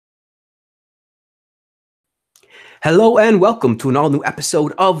Hello and welcome to an all-new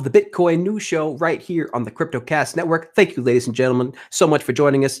episode of the Bitcoin News Show right here on the CryptoCast Network. Thank you, ladies and gentlemen, so much for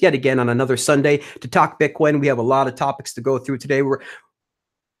joining us yet again on another Sunday to talk Bitcoin. We have a lot of topics to go through today. We're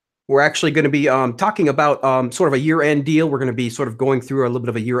actually going to be talking about sort of a year-end deal. We're going to be sort of going through a little bit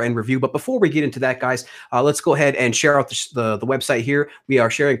of a year-end review. But before we get into that, guys, let's go ahead and share out the website here. We are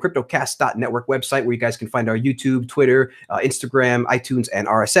sharing CryptoCast.network website where you guys can find our YouTube, Twitter, Instagram, iTunes, and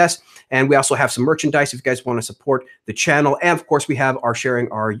RSS. And we also have some merchandise if you guys want to support the channel. And of course, we have our sharing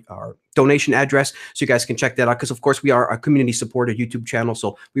our donation address, so you guys can check that out, because of course we are a community supported YouTube channel,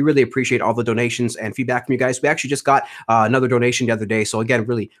 so we really appreciate all the donations and feedback from you guys. We actually just got another donation the other day, so again,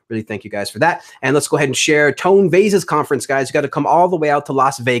 really thank you guys for that. And let's go ahead and share Tone Vases conference, guys. You got to come all the way out to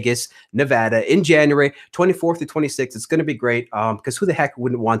Las Vegas, Nevada in January 24th to 26th. It's going to be great, because who the heck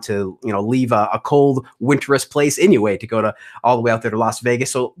wouldn't want to leave a cold winterous place anyway to go to all the way out there to Las Vegas.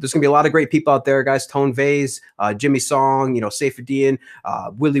 So there's gonna be a lot of great people out there, guys. Tone Vase, Jimmy Song, Seyfuddin,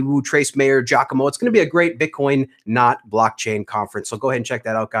 Willie Woo, Trace Mayer, Giacomo. It's going to be a great Bitcoin, not blockchain conference. So go ahead and check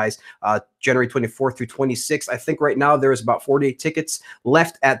that out, guys. January 24th through 26th. I think right now there is about 48 tickets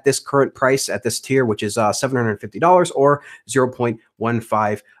left at this current price at this tier, which is $750 or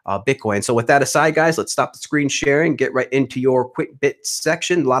 0.15 Bitcoin. So with that aside, guys, let's stop the screen sharing, get right into your quick bit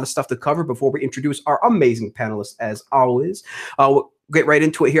section. A lot of stuff to cover before we introduce our amazing panelists as always. Get right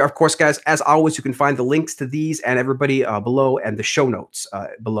into it here. Of course, guys, as always, you can find the links to these and everybody below, and the show notes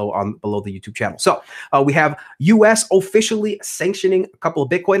below the YouTube channel. So we have US officially sanctioning a couple of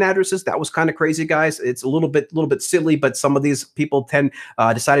Bitcoin addresses. That was kind of crazy, guys. It's a little bit silly, but some of these people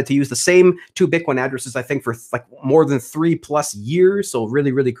decided to use the same two Bitcoin addresses, I think, for like more than 3+ years. So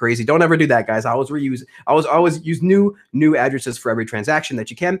really crazy. Don't ever do that, guys. I always use new addresses for every transaction that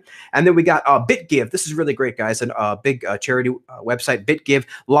you can. And then we got BitGive. This is really great, guys. And big charity website. BitGive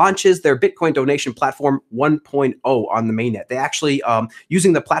launches their Bitcoin donation platform 1.0 on the mainnet. They actually,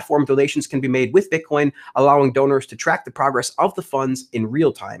 using the platform, donations can be made with Bitcoin, allowing donors to track the progress of the funds in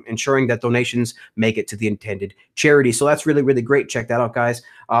real time, ensuring that donations make it to the intended charity. So that's really great. Check that out, guys.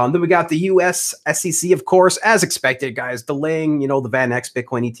 Then we got the US SEC, of course, as expected, guys, delaying, the VanEck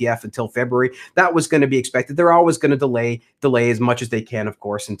Bitcoin ETF until February. That was going to be expected. They're always going to delay as much as they can, of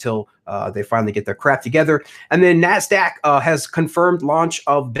course, until they finally get their crap together. And then Nasdaq has confirmed launch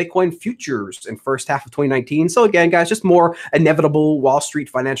of Bitcoin futures in first half of 2019. So again, guys, just more inevitable Wall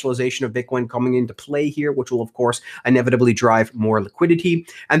Street financialization of Bitcoin coming into play here, which will, of course, inevitably drive more liquidity.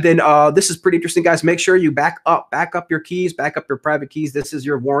 And then this is pretty interesting, guys. Make sure you back up your keys, back up your private keys. This is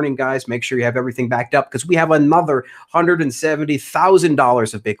your warning, guys. Make sure you have everything backed up, because we have another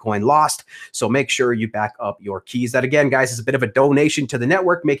 $170,000 of Bitcoin lost. So make sure you back up your keys. That, again, guys, is a bit of a donation to the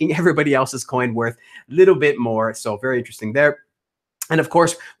network, making everybody else's coin worth a little bit more. So very interesting there. And of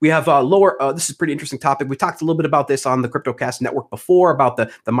course, we have this is a pretty interesting topic. We talked a little bit about this on the CryptoCast Network before, about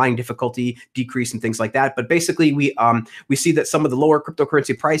the mining difficulty decrease and things like that. But basically, we see that some of the lower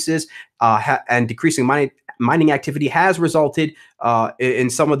cryptocurrency prices and decreasing mining activity has resulted in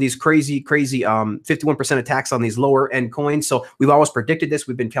some of these crazy 51% attacks on these lower end coins. So we've always predicted this.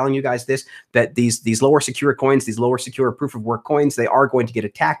 We've been telling you guys this, that these lower secure coins, these lower secure proof of work coins, they are going to get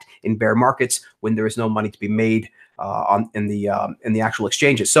attacked in bear markets when there is no money to be made in the actual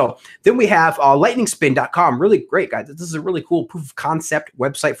exchanges. So then we have LightningSpin.com. Really great, guys. This is a really cool proof of concept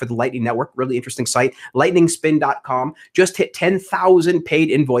website for the Lightning Network. Really interesting site. LightningSpin.com just hit 10,000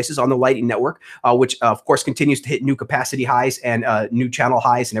 paid invoices on the Lightning Network, which of course continues to hit new capacity highs and new channel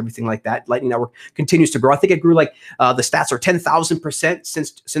highs and everything like that. Lightning Network continues to grow. I think it grew like the stats are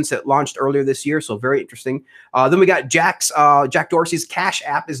 10,000% since it launched earlier this year. So very interesting. Then we got Jack Dorsey's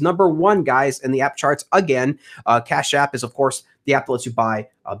Cashapp is #1, guys, in the app charts again. Cashapp is, of course, the app that lets you buy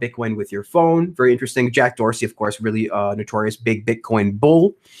Bitcoin with your phone. Very interesting. Jack Dorsey, of course, really notorious big Bitcoin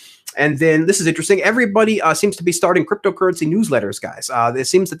bull. And then this is interesting. Everybody seems to be starting cryptocurrency newsletters, guys. It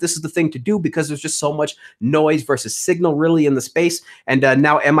seems that this is the thing to do, because there's just so much noise versus signal really in the space. And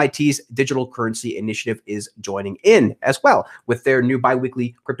now MIT's Digital Currency Initiative is joining in as well with their new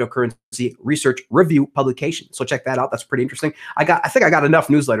biweekly cryptocurrency research review publication. So check that out. That's pretty interesting. I think I got enough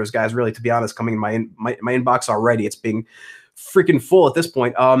newsletters, guys, really, to be honest, coming in my inbox already. It's being freaking full at this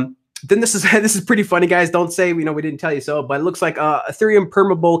point. Then this is pretty funny, guys. Don't say we didn't tell you so, but it looks like Ethereum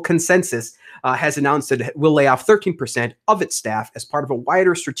Permeable Consensus has announced that it will lay off 13% of its staff as part of a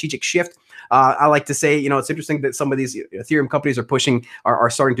wider strategic shift. I like to say, it's interesting that some of these Ethereum companies are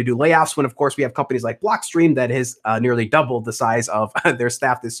starting to do layoffs, when of course we have companies like Blockstream that has nearly doubled the size of their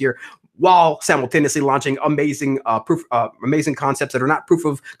staff this year, while simultaneously launching amazing concepts that are not proof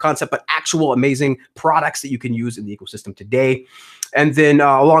of concept, but actual amazing products that you can use in the ecosystem today. And then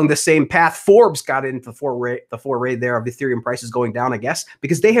along the same path, Forbes got into the foray there of Ethereum prices going down, I guess,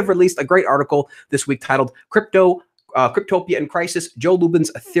 because they have released a great article this week titled Cryptopia in Crisis. Joe Lubin's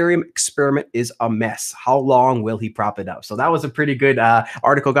Ethereum experiment is a mess. How long will he prop it up? So that was a pretty good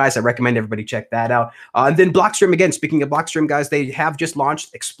article, guys. I recommend everybody check that out. And then Blockstream, again, speaking of Blockstream, guys, they have just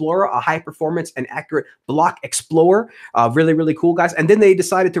launched Explorer, a high performance and accurate block explorer. Really, really cool, guys. And then they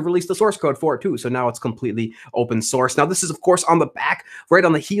decided to release the source code for it too. So now it's completely open source. Now, this is, of course, on the back, right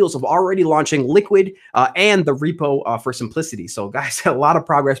on the heels of already launching Liquid and the repo for Simplicity. So, guys, a lot of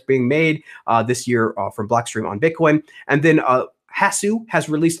progress being made this year from Blockstream on Bitcoin. And then Hasu has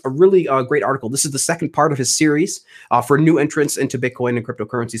released a really great article. This is the second part of his series for new entrants into Bitcoin and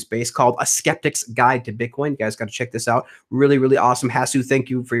cryptocurrency space called A Skeptic's Guide to Bitcoin. You guys got to check this out. Really, really awesome. Hasu,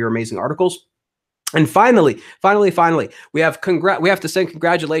 thank you for your amazing articles. And finally, we have to send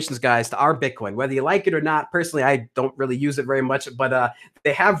congratulations, guys, to our Bitcoin. Whether you like it or not, personally, I don't really use it very much, but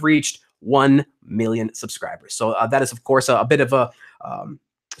they have reached 1 million subscribers. So that is, of course, a bit of a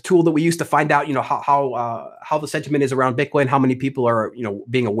tool that we use to find out, how the sentiment is around Bitcoin, how many people are,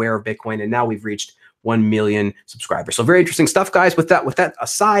 being aware of Bitcoin, and now we've reached 1 million subscribers. So very interesting stuff, guys. With that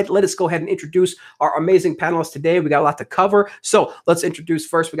aside, let us go ahead and introduce our amazing panelists today. We got a lot to cover. So let's introduce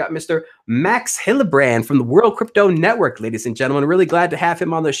first. We got Mr. Max Hillebrand from the World Crypto Network, ladies and gentlemen. Really glad to have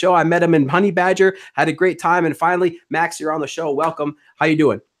him on the show. I met him in Honey Badger, had a great time, and finally, Max, you're on the show. Welcome. How you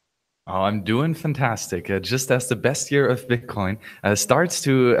doing? Oh, I'm doing fantastic. Just as the best year of Bitcoin starts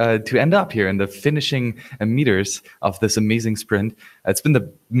to end up here in the finishing meters of this amazing sprint. It's been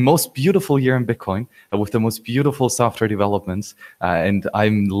the most beautiful year in Bitcoin with the most beautiful software developments. And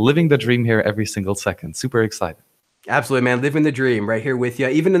I'm living the dream here every single second. Super excited. Absolutely, man. Living the dream right here with you.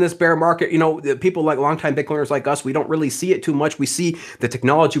 Even in this bear market, the people like longtime Bitcoiners like us, we don't really see it too much. We see the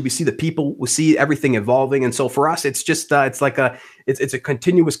technology, we see the people, we see everything evolving. And so for us, it's just, it's a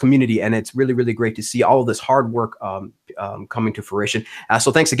continuous community, and it's really, really great to see all of this hard work coming to fruition.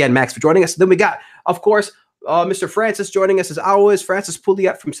 So thanks again, Max, for joining us. Then we got, of course, Mr. Francis joining us as always. Francis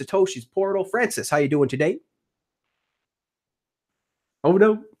Pouliot from Satoshi's Portal. Francis, how you doing today? Oh,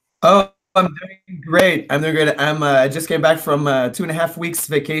 no. Oh, I'm doing great. I just came back from 2.5 weeks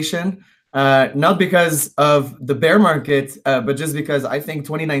vacation, not because of the bear market, but just because I think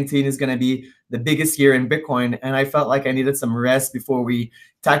 2019 is going to be the biggest year in Bitcoin, and I felt like I needed some rest before we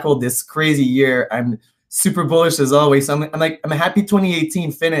tackled this crazy year. I'm super bullish as always. So I'm happy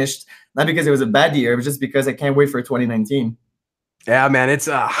 2018 finished, not because it was a bad year, but just because I can't wait for 2019. Yeah, man, it's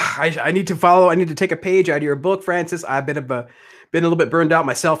I need to take a page out of your book, Francis. I've been a little bit burned out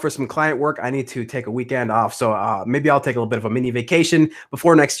myself for some client work. I need to take a weekend off. So maybe I'll take a little bit of a mini vacation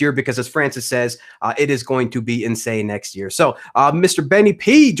before next year, because as Francis says, it is going to be insane next year. So Mr. Benny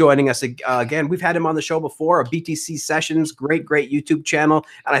P joining us again. We've had him on the show before, a BTC Sessions, great YouTube channel.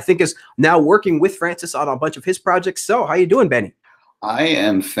 And I think is now working with Francis on a bunch of his projects. So how you doing, Benny? I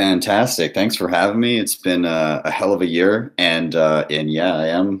am fantastic. Thanks for having me. It's been a hell of a year, and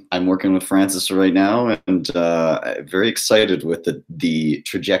yeah, I'm working with Francis right now, and very excited with the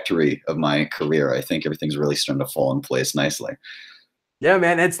trajectory of my career. I think everything's really starting to fall in place nicely. Yeah,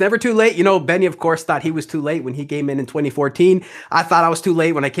 man, it's never too late. Benny, of course, thought he was too late when he came in 2014. I thought I was too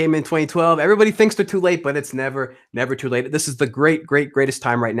late when I came in 2012. Everybody thinks they're too late, but it's never too late. This is the greatest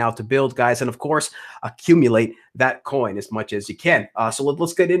time right now to build, guys, and of course, accumulate that coin as much as you can. So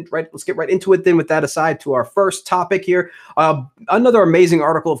let's get right into it then. With that aside, to our first topic here, another amazing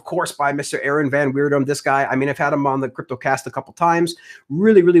article, of course, by Mr. Aaron Van Weerdum. This guy, I mean, I've had him on the CryptoCast a couple times.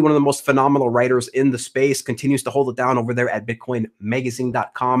 Really, really one of the most phenomenal writers in the space. Continues to hold it down over there at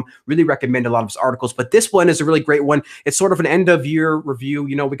BitcoinMagazine.com. Really recommend a lot of his articles, but this one is a really great one. It's sort of an end of year review.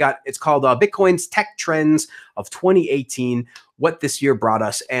 It's called Bitcoin's Tech Trends of 2018. What this year brought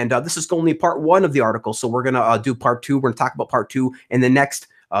us. And this is only part one of the article. So we're going to do part two. We're going to talk about part two in the next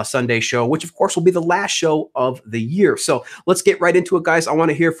Sunday show, which of course will be the last show of the year. So let's get right into it, guys. I want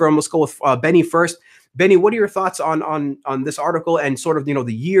to hear from, let's go with Benny first. Benny, what are your thoughts on this article and sort of,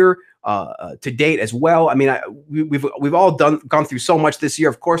 the year to date as well? I mean, we've all gone through so much this year.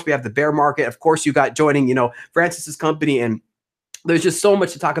 Of course, we have the bear market. Of course, you got joining, Francis's company, and there's just so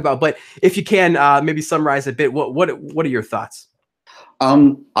much to talk about. But if you can maybe summarize a bit, what are your thoughts?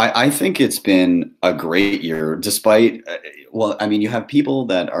 I think it's been a great year, despite, well, I mean, you have people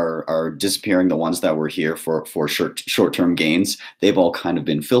that are disappearing, the ones that were here for short-term gains. They've all kind of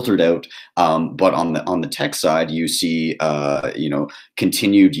been filtered out. But on the tech side, you see,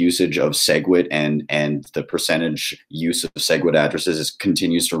 continued usage of SegWit, and the percentage use of SegWit addresses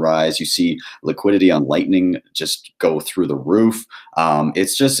continues to rise. You see liquidity on Lightning just go through the roof.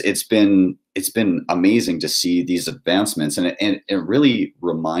 It's been it's been amazing to see these advancements, and it really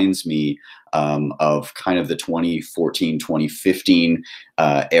reminds me of kind of the 2014, 2015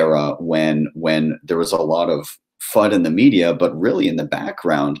 era when there was a lot of FUD in the media, but really in the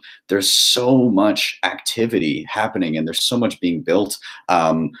background, there's so much activity happening and there's so much being built.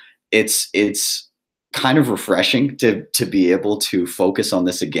 It's kind of refreshing to be able to focus on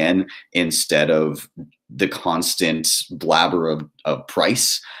this again instead of the constant blabber of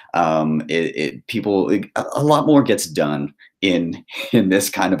price. A lot more gets done in this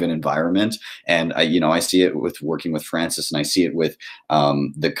kind of an environment, and I see it with working with Francis, and I see it with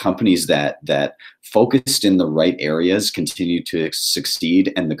the companies that focused in the right areas continue to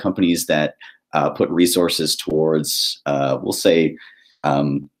succeed, and the companies that put resources towards, we'll say,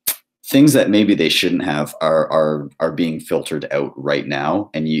 things that maybe they shouldn't have are being filtered out right now,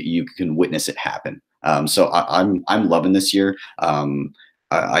 and you can witness it happen. So I'm loving this year.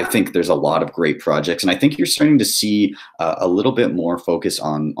 I think there's a lot of great projects, and I think you're starting to see a little bit more focus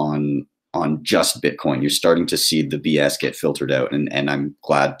on just Bitcoin. You're starting to see the BS get filtered out, and I'm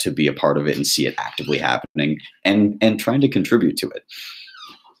glad to be a part of it and see it actively happening and trying to contribute to it.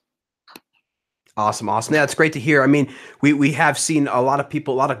 Awesome. Yeah, it's great to hear. I mean, we have seen a lot of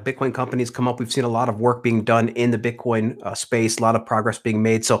people, a lot of Bitcoin companies come up. We've seen a lot of work being done in the Bitcoin space, a lot of progress being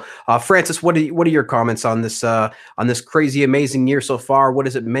made. So, Francis, what are your comments on this crazy, amazing year so far? What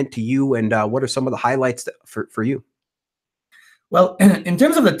has it meant to you, and what are some of the highlights for you? Well, in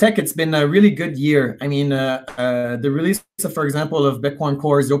terms of the tech, it's been a really good year. I mean, the release, for example, of Bitcoin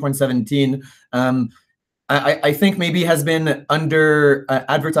Core 0.17. I think maybe has been under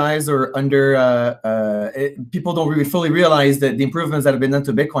advertised or under people don't really fully realize that the improvements that have been done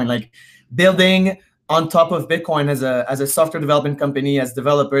to Bitcoin, like building on top of Bitcoin as a software development company, as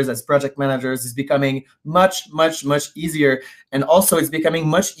developers, as project managers, is becoming much easier. And also it's becoming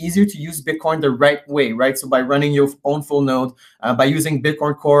much easier to use Bitcoin the right way, right? So by running your own full node, by using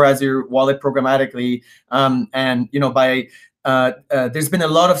Bitcoin Core as your wallet programmatically, and by there's been a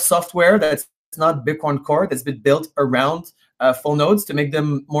lot of software that's not Bitcoin Core that's been built around full nodes to make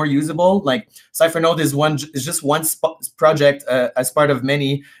them more usable. Like CipherNode is just one project as part of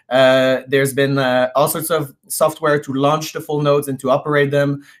many. There's been all sorts of software to launch the full nodes and to operate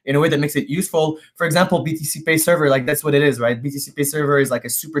them in a way that makes it useful. For example, BTC Pay Server, like that's what it is, right? BTC Pay Server is like a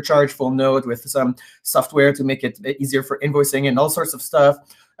supercharged full node with some software to make it easier for invoicing and all sorts of stuff.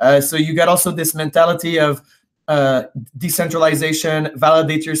 So you got also this mentality of decentralization,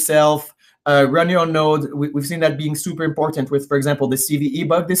 validate yourself, run your own node. We've seen that being super important with, for example, the CVE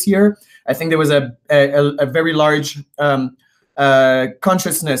bug this year. I think there was a very large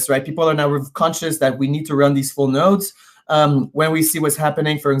consciousness, right? People are now conscious that we need to run these full nodes. When we see what's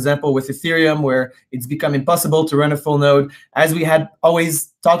happening, for example, with Ethereum, where it's become impossible to run a full node, as we had always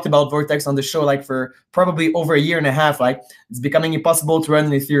talked about Vortex on the show, like for probably over a year and a half, like it's becoming impossible to run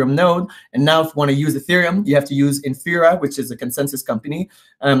an Ethereum node. And now if you want to use Ethereum, you have to use Infura, which is a consensus company.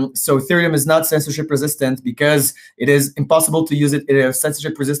 So Ethereum is not censorship resistant because it is impossible to use it in a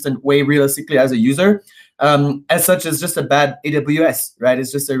censorship resistant way realistically as a user. As such, it's just a bad AWS, right?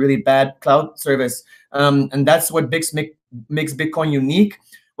 It's just a really bad cloud service. And that's what makes Bitcoin unique.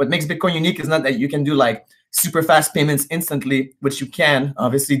 What makes Bitcoin unique is not that you can do like super fast payments instantly, which you can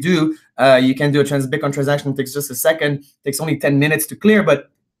obviously do. You can do a Bitcoin transaction, takes just a second, takes only 10 minutes to clear, but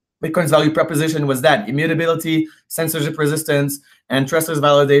Bitcoin's value proposition was that immutability, censorship resistance, and trustless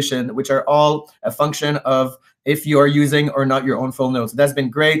validation, which are all a function of if you are using or not your own full node. So that's been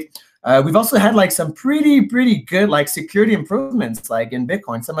great. We've also had like some pretty good like security improvements like in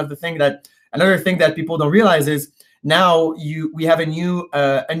Bitcoin. Another thing that people don't realize is now we have a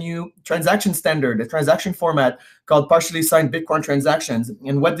new transaction standard, a transaction format called partially signed Bitcoin transactions.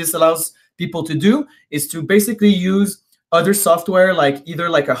 And what this allows people to do is to basically use other software, like either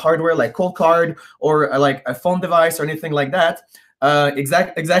like a hardware like Coldcard or like a phone device or anything like that,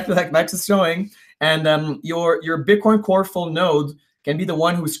 exactly like Max is showing. And your Bitcoin Core full node can be the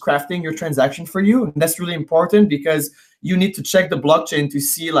one who's crafting your transaction for you. And that's really important because you need to check the blockchain to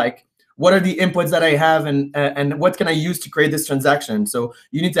see like, what are the inputs that I have and what can I use to create this transaction? So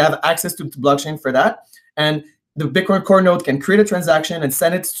you need to have access to the blockchain for that. And the Bitcoin Core node can create a transaction and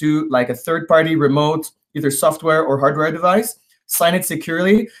send it to like a third-party remote, either software or hardware device, sign it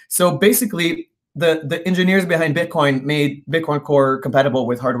securely. So basically, the engineers behind Bitcoin made Bitcoin Core compatible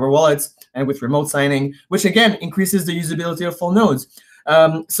with hardware wallets and with remote signing, which again increases the usability of full nodes.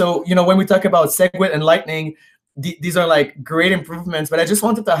 So when we talk about SegWit and Lightning, these are like great improvements, but I just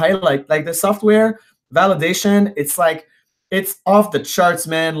wanted to highlight like the software validation. It's like it's off the charts,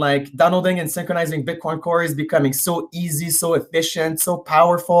 man. Like downloading and synchronizing Bitcoin Core is becoming so easy, so efficient, so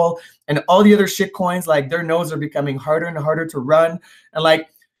powerful. And all the other shit coins, like their nodes are becoming harder and harder to run. And like,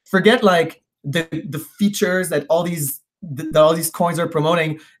 forget like the features that all these coins are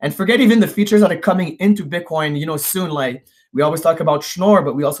promoting, and forget even the features that are coming into Bitcoin, you know, soon. Like we always talk about Schnorr,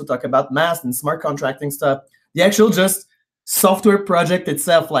 but we also talk about MAST and smart contracting stuff. The actual just software project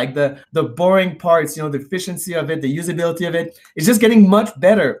itself, like the boring parts, you know, the efficiency of it, the usability of it, is just getting much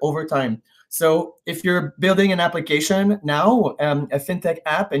better over time. So if you're building an application now, a fintech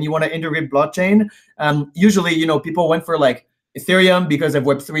app, and you want to integrate blockchain, usually, you know, people went for like Ethereum because of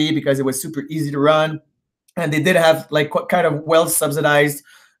Web3, because it was super easy to run. And they did have like kind of well subsidized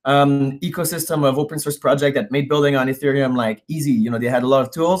ecosystem of open source project that made building on Ethereum like easy. You know, they had a lot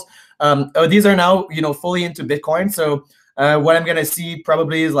of tools. These are now, you know, fully into Bitcoin. So what I'm gonna see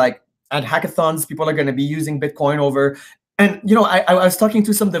probably is like at hackathons, people are gonna be using Bitcoin over. And you know, I was talking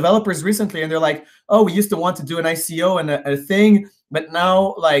to some developers recently, and they're like, "Oh, we used to want to do an ICO and a thing, but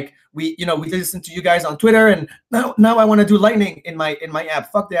now like we listen to you guys on Twitter, and now I want to do Lightning in my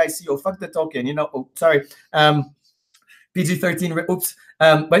app. Fuck the ICO, fuck the token. You know, oh, sorry, PG-13. Oops.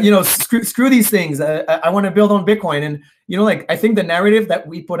 But you know, screw these things. I want to build on Bitcoin, and you know, like I think the narrative that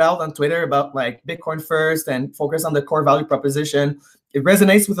we put out on Twitter about like Bitcoin first and focus on the core value proposition, it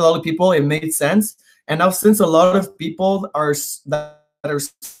resonates with a lot of people. It made sense. And now, since a lot of people are smart,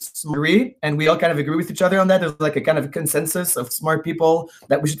 and we all kind of agree with each other on that, there's like a kind of consensus of smart people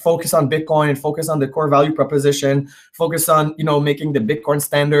that we should focus on Bitcoin and focus on the core value proposition, focus on, you know, making the Bitcoin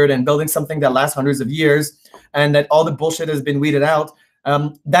standard and building something that lasts hundreds of years, and that all the bullshit has been weeded out.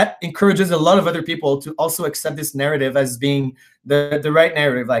 That encourages a lot of other people to also accept this narrative as being the right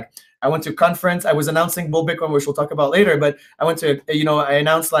narrative. Like I went to a conference, I was announcing Bull Bitcoin, which we'll talk about later, but I went to, you know, I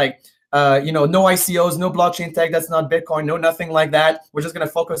announced like, you know, no ICOs, no blockchain tech, that's not Bitcoin, no nothing like that. We're just going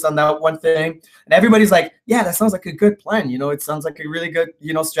to focus on that one thing. And everybody's like, yeah, that sounds like a good plan. You know, it sounds like a really good,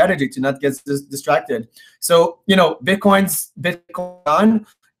 you know, strategy to not get distracted. So, you know, Bitcoin's Bitcoin,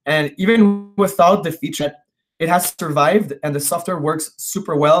 and even without the feature, it has survived and the software works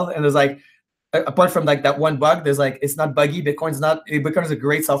super well. And there's like, apart from like that one bug, there's like, it's not buggy. It becomes a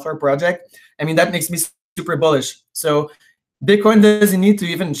great software project. I mean, that makes me super bullish. So Bitcoin doesn't need to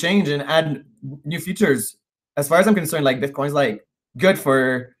even change and add new features. As far as I'm concerned, like Bitcoin's like good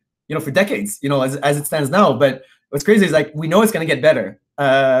for, you know, for decades, you know, as it stands now. But what's crazy is like, we know it's going to get better,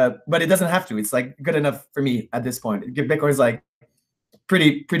 but it doesn't have to. It's like good enough for me at this point. Bitcoin's like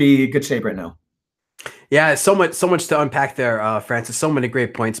pretty good shape right now. Yeah, so much to unpack there, Francis. So many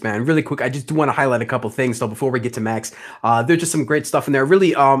great points, man. Really quick, I just do want to highlight a couple things though before we get to Max. There's just some great stuff in there.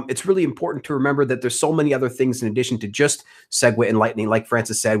 Really, it's really important to remember that there's so many other things in addition to just SegWit and Lightning. Like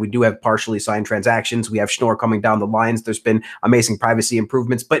Francis said, we do have partially signed transactions. We have Schnorr coming down the lines. There's been amazing privacy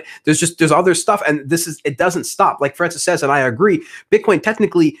improvements, but there's other stuff, and it doesn't stop. Like Francis says, and I agree, Bitcoin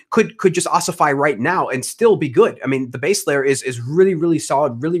technically could just ossify right now and still be good. I mean, the base layer is really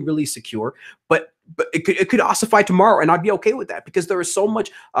solid, really secure, but it could ossify tomorrow, and I'd be okay with that because there is so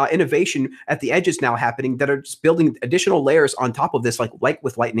much innovation at the edges now happening that are just building additional layers on top of this, like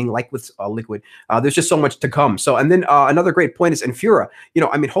with Lightning, like with Liquid. There's just so much to come. So, and then another great point is Infura. You know,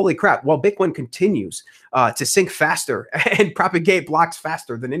 I mean, holy crap! While Bitcoin continues to sync faster and propagate blocks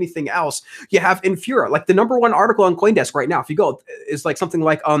faster than anything else, you have Infura. Like the #1 article on CoinDesk right now, if you go, is like something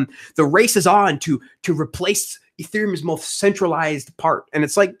like the race is on to replace Ethereum's most centralized part, and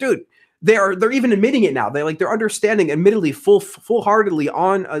it's like, dude. They're even admitting it now. They're understanding, admittedly, full-heartedly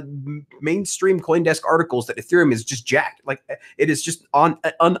on mainstream CoinDesk articles that Ethereum is just jacked. Like it is just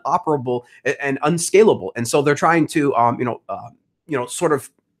unoperable and unscalable. And so they're trying to sort of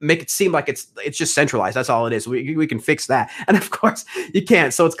make it seem like it's just centralized. That's all it is. We can fix that. And of course you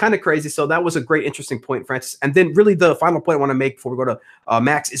can't. So it's kind of crazy. So that was a great, interesting point, Francis. And then really the final point I want to make before we go to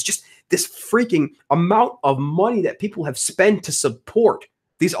Max is just this freaking amount of money that people have spent to support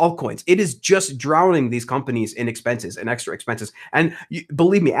these altcoins. It is just drowning these companies in expenses and extra expenses. And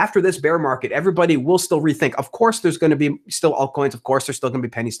believe me, after this bear market, everybody will still rethink. Of course, there's going to be still altcoins. Of course, there's still going to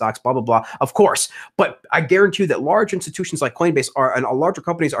be penny stocks, blah, blah, blah. Of course. But I guarantee you that large institutions like Coinbase and larger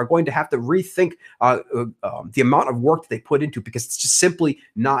companies are going to have to rethink the amount of work that they put into, because it's just simply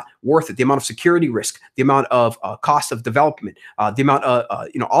not worth it. The amount of security risk, the amount of cost of development, the amount of,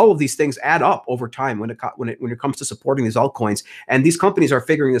 all of these things add up over time when it comes to supporting these altcoins. And these companies are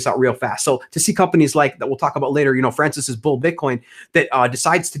figuring this out real fast. So to see companies like that we'll talk about later, Francis's Bull Bitcoin that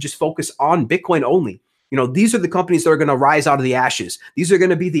decides to just focus on Bitcoin only, You know, these are the companies that are going to rise out of the ashes. These are going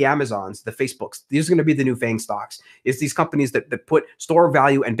to be the Amazons, the Facebooks. These are going to be the new FANG stocks. It's these companies that put store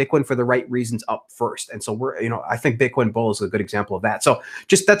value and Bitcoin for the right reasons up first. And so we're, you know, I think Bitcoin Bull is a good example of that. So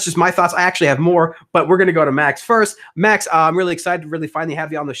that's just my thoughts. I actually have more, but we're going to go to Max first. Max, I'm really excited to really finally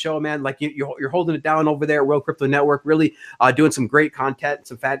have you on the show, man. Like you're holding it down over there at World Crypto Network, really doing some great content,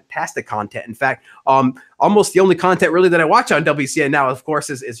 some fantastic content. In fact, almost the only content really that I watch on WCN now, of course,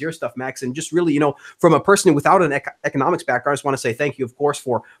 is your stuff, Max. And just really, you know, from a person without an economics background, I just want to say thank you, of course,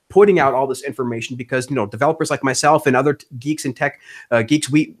 for putting out all this information, because, you know, developers like myself and other geeks and tech geeks,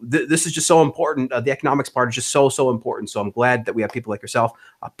 this is just so important. The economics part is just so important. So I'm glad that we have people like yourself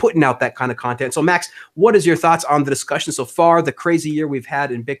putting out that kind of content. So Max, what is your thoughts on the discussion so far, the crazy year we've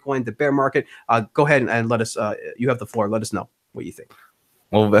had in Bitcoin, the bear market? Go ahead and let us, you have the floor. Let us know what you think.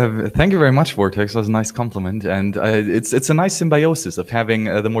 Well, thank you very much, Vortex. That was a nice compliment. And it's a nice symbiosis of having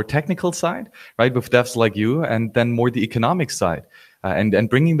the more technical side, right, with devs like you, and then more the economic side. And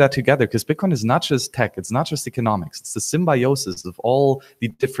bringing that together, because Bitcoin is not just tech, it's not just economics, it's the symbiosis of all the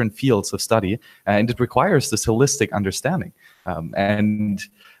different fields of study, and it requires this holistic understanding.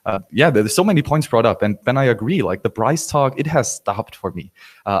 Yeah, there's so many points brought up, and then I agree, like the price talk, it has stopped for me.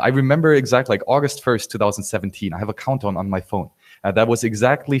 I remember exactly like August 1st, 2017, I have a countdown on my phone. That was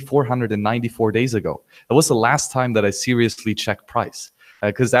exactly 494 days ago. That was the last time that I seriously checked price.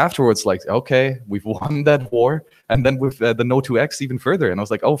 Because afterwards, like, okay, we've won that war. And then with the no 2x even further. And I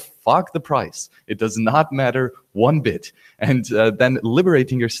was like, oh, fuck the price. It does not matter one bit. And then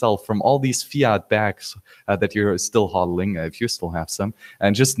liberating yourself from all these fiat bags that you're still hodling, if you still have some,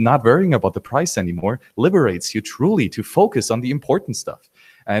 and just not worrying about the price anymore, liberates you truly to focus on the important stuff.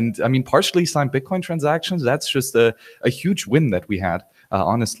 And I mean, partially signed Bitcoin transactions, that's just a huge win that we had,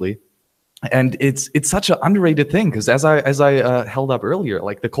 honestly. And it's such an underrated thing, because as I held up earlier,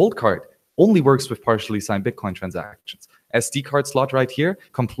 like the cold card only works with partially signed Bitcoin transactions. SD card slot right here,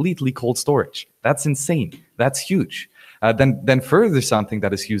 completely cold storage. That's insane. That's huge. Then further something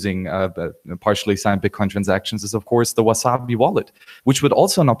that is using partially signed Bitcoin transactions is, of course, the Wasabi wallet, which would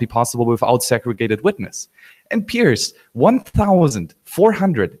also not be possible without segregated witness. And Pierce,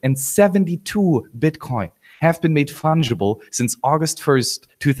 1,472 Bitcoin have been made fungible since August 1st,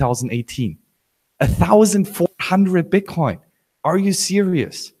 2018. 1,400 Bitcoin. Are you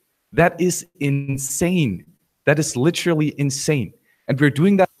serious? That is insane. That is literally insane. And we're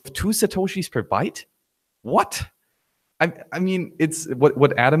doing that with 2 Satoshis per byte? What? I mean, it's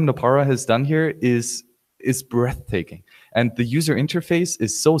what Adam Nopara has done here is breathtaking. And the user interface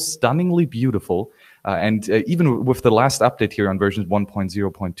is so stunningly beautiful. And even with the last update here on version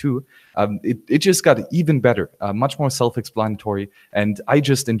 1.0.2, it just got even better, much more self-explanatory. And I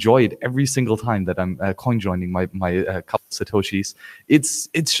just enjoy it every single time that I'm coin joining my couple Satoshis. It's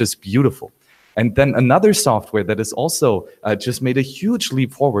just beautiful. And then another software that has also just made a huge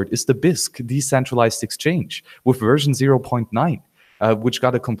leap forward is the BISC decentralized exchange with version 0.9. Which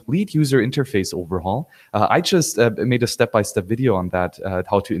got a complete user interface overhaul. I just made a step-by-step video on that,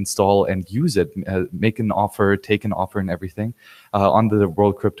 how to install and use it, make an offer, take an offer and everything on the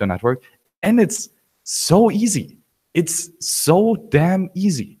World Crypto Network. And it's so easy. It's so damn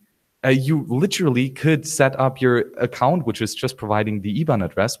easy. You literally could set up your account, which is just providing the IBAN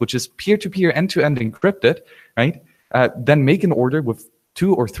address, which is peer-to-peer, end-to-end encrypted, right? Then make an order with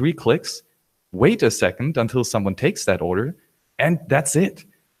 2 or 3 clicks, wait a second until someone takes that order, and that's it.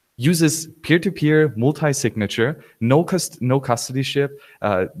 Uses peer-to-peer, multi-signature, no custodyship,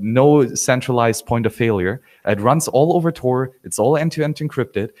 no centralized point of failure. It runs all over Tor. It's all end-to-end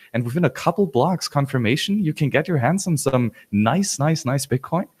encrypted. And within a couple blocks confirmation, you can get your hands on some nice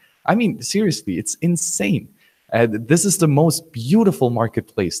Bitcoin. I mean, seriously, it's insane. This is the most beautiful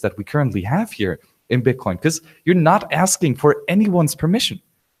marketplace that we currently have here in Bitcoin, because you're not asking for anyone's permission.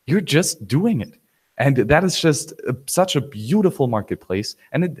 You're just doing it. And that is just such a beautiful marketplace.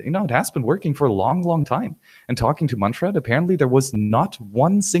 And it has been working for a long time. And talking to Manfred, apparently there was not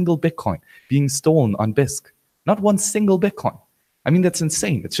one single Bitcoin being stolen on BISC. Not one single Bitcoin. I mean, that's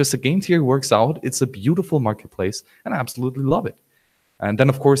insane. It's just a game theory works out. It's a beautiful marketplace, and I absolutely love it. And then,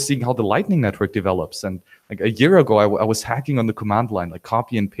 of course, seeing how the Lightning Network develops. And like a year ago, I was hacking on the command line, like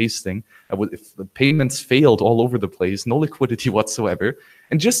copy and pasting. If the payments failed all over the place, no liquidity whatsoever.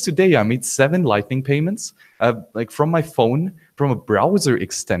 And just today, I made 7 Lightning payments, like from my phone, from a browser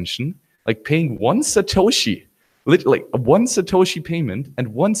extension, like paying 1 Satoshi, like 1 Satoshi payment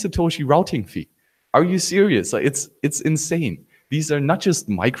and 1 Satoshi routing fee. Are you serious? Like, it's insane. These are not just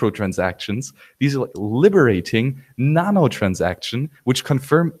microtransactions. These are like liberating nano transaction, which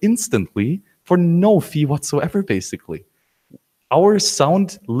confirm instantly for no fee whatsoever, basically. our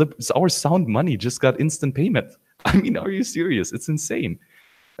sound money just got instant payment. I mean, are you serious? It's insane.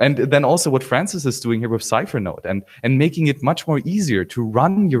 And then also what Francis is doing here with Cyphernode and making it much more easier to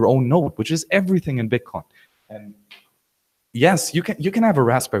run your own node, which is everything in Bitcoin. And yes, you can have a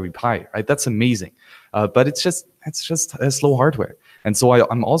Raspberry Pi, right? That's amazing, but it's just slow hardware. And so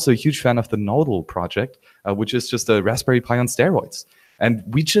I'm also a huge fan of the Nodal project, which is just a Raspberry Pi on steroids. And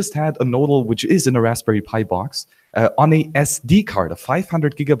we just had a Nodal, which is in a Raspberry Pi box, on a SD card, a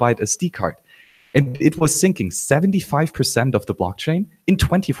 500 gigabyte SD card. And it was syncing 75% of the blockchain in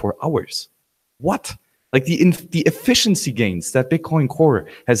 24 hours. What? Like the efficiency gains that Bitcoin Core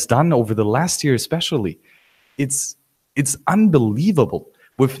has done over the last year especially, it's unbelievable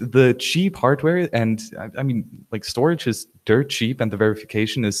with the cheap hardware. And I mean, like storage is dirt cheap and the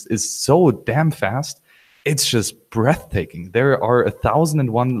verification is so damn fast. It's just breathtaking. There are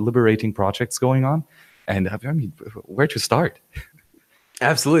 1,001 liberating projects going on. And I mean, where to start?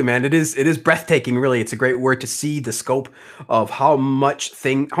 Absolutely, man. It is breathtaking, really. It's a great word to see the scope of how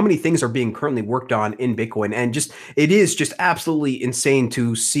many things are being currently worked on in Bitcoin. And it is just absolutely insane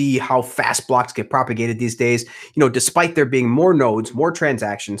to see how fast blocks get propagated these days. You know, despite there being more nodes, more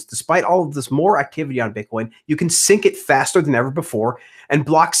transactions, despite all of this more activity on Bitcoin, you can sync it faster than ever before. And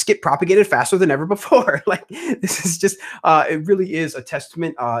blocks get propagated faster than ever before. Like, this is just, it really is a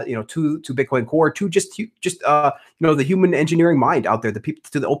testament, you know, to Bitcoin Core, to you know, the human engineering mind out there, the people,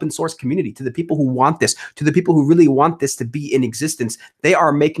 to the open source community, to the people who want this, to the people who really want this to be in existence. They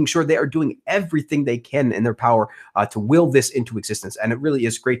are making sure they are doing everything they can in their power to will this into existence. And it really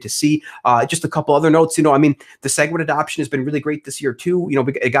is great to see. Just a couple other notes, you know, I mean, the SegWit adoption has been really great this year too. You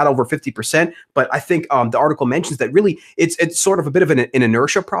know, it got over 50%, but I think the article mentions that really it's sort of a bit of an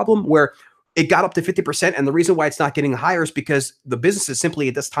inertia problem where it got up to 50%. And the reason why it's not getting higher is because the businesses simply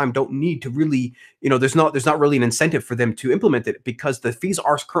at this time don't need to really, you know, there's not really an incentive for them to implement it because the fees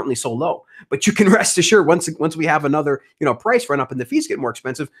are currently so low. But you can rest assured once we have another, you know, price run up and the fees get more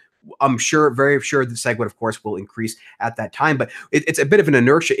expensive, I'm sure, very sure the SegWit, of course, will increase at that time. But it's a bit of an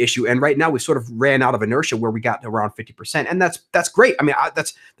inertia issue. And right now we sort of ran out of inertia where we got around 50%. And that's great. I mean,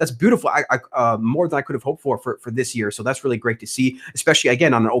 that's beautiful. I more than I could have hoped for this year. So that's really great to see, especially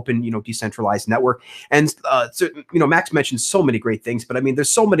again on an open, you know, decentralized network. And so, you know, Max mentioned so many great things, but I mean,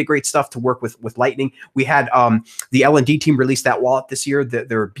 there's so many great stuff to work with Lightning. We had the L&D team release that wallet this year,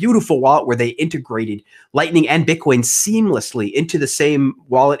 their beautiful wallet where they integrated Lightning and Bitcoin seamlessly into the same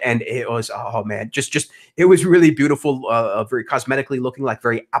wallet. And it was, oh man, it was really beautiful, very cosmetically looking, like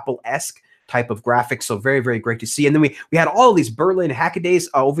very Apple-esque type of graphics. So very, very great to see. And then we had all these Berlin Hackadays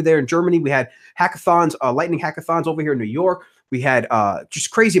over there in Germany. We had hackathons, Lightning hackathons over here in New York. We had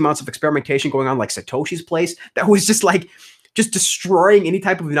just crazy amounts of experimentation going on, like Satoshi's Place, that was just destroying any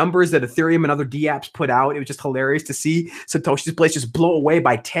type of numbers that Ethereum and other DApps put out. It was just hilarious to see Satoshi's Place just blow away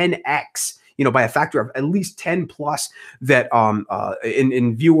by 10x, you know, by a factor of at least 10 plus that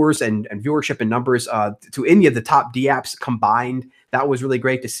in viewers and viewership and numbers to any of the top DApps combined. That was really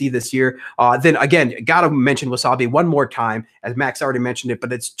great to see this year. Then again, got to mention Wasabi one more time, as Max already mentioned it,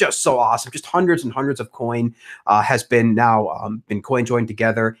 but it's just so awesome. Just hundreds and hundreds of coin has been now been coin joined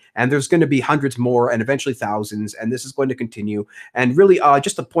together, and there's going to be hundreds more and eventually thousands, and this is going to continue. And really,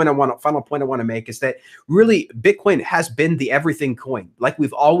 just the final point I want to make is that really Bitcoin has been the everything coin, like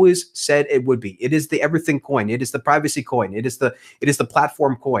we've always said it would be. It is the everything coin. It is the privacy coin. It is the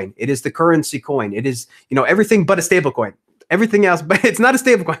platform coin. It is the currency coin. It is, you know, everything but a stable coin. Everything else, but it's not a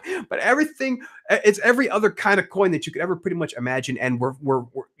stable coin, but everything, it's every other kind of coin that you could ever pretty much imagine. And we're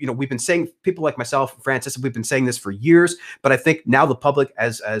you know, we've been saying, people like myself, Francis, we've been saying this for years, but I think now the public,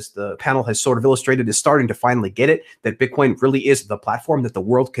 as the panel has sort of illustrated, is starting to finally get it, that Bitcoin really is the platform that the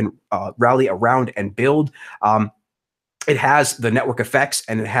world can rally around and build. It has the network effects,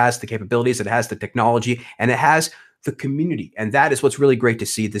 and it has the capabilities, it has the technology, and it has the community. And that is what's really great to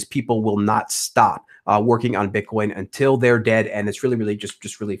see. This people will not stop working on Bitcoin until they're dead. And it's really, really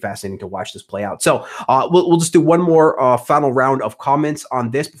just really fascinating to watch this play out. So we'll just do one more final round of comments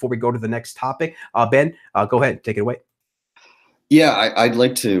on this before we go to the next topic. Ben, go ahead, take it away. Yeah, I'd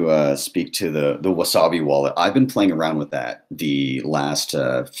like to speak to the Wasabi wallet. I've been playing around with that the last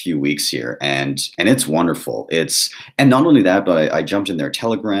few weeks here, and it's wonderful. And not only that, but I jumped in their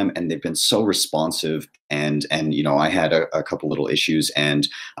Telegram, and they've been so responsive. And you know, I had a couple little issues, and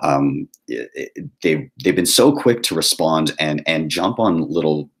they've been so quick to respond and jump on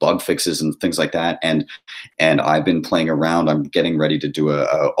little bug fixes and things like that. And I've been playing around. I'm getting ready to do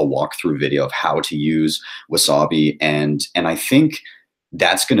a walkthrough video of how to use Wasabi, and I think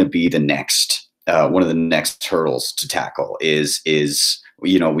that's going to be the next one of the next hurdles to tackle is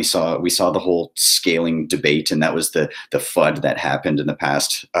You know, we saw the whole scaling debate, and that was the FUD that happened in the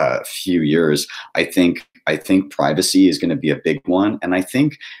past few years. I think privacy is going to be a big one, and I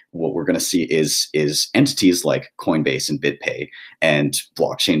think what we're going to see is entities like Coinbase and BitPay and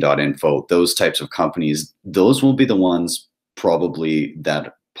blockchain.info, those types of companies, those will be the ones probably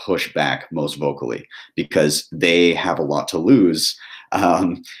that push back most vocally, because they have a lot to lose.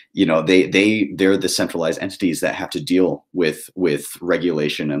 You know, they're the centralized entities that have to deal with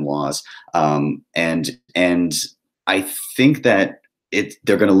regulation and laws, and I think that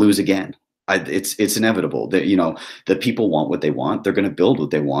they're going to lose again. It's inevitable that, you know, the people want what they want. They're going to build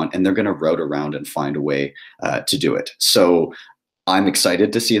what they want, and they're going to route around and find a way to do it. So I'm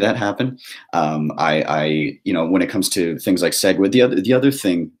excited to see that happen. You know, when it comes to things like SegWit, the other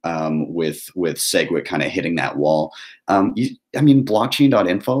thing with SegWit kind of hitting that wall, I mean,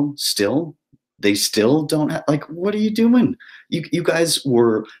 blockchain.info they still don't have, like, what are you doing? You guys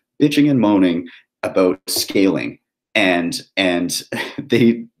were bitching and moaning about scaling, and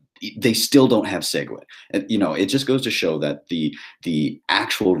they still don't have SegWit. And, you know, it just goes to show that the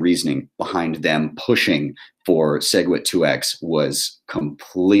actual reasoning behind them pushing for SegWit 2x was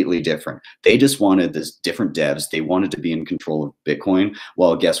completely different. They just wanted this different devs. They wanted to be in control of Bitcoin.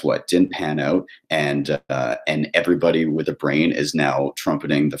 Well, guess what? Didn't pan out, and everybody with a brain is now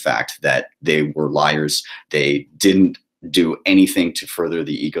trumpeting the fact that they were liars. They didn't do anything to further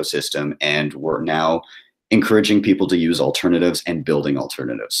the ecosystem, and we're now encouraging people to use alternatives and building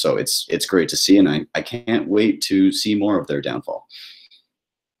alternatives. So it's great to see, and I can't wait to see more of their downfall.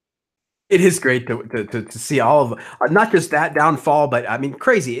 It is great to see all of not just that downfall, but I mean,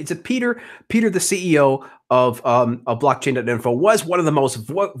 crazy. It's Peter, the CEO of blockchain.info, was one of the most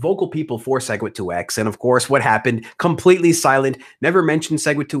vocal people for SegWit 2x. And of course, what happened? Completely silent, never mentioned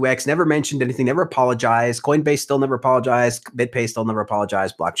SegWit 2x, never mentioned anything, never apologized. Coinbase still never apologized. BitPay still never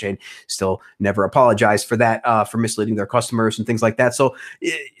apologized. Blockchain still never apologized for that, for misleading their customers and things like that. So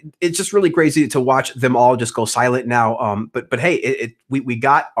it's just really crazy to watch them all just go silent now. But hey, we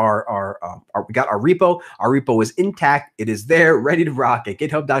got our repo. Our repo is intact. It is there, ready to rock at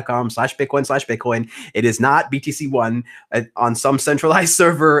github.com/Bitcoin/Bitcoin. It is not BTC1 on some centralized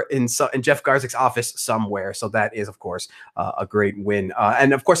server in Jeff Garczyk's office somewhere. So that is, of course, a great win.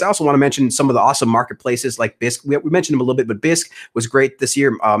 And of course, I also want to mention some of the awesome marketplaces like Bisq. We mentioned them a little bit, but Bisq was great this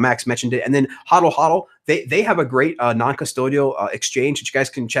year. Max mentioned it. And then HODL. They have a great non-custodial exchange that you guys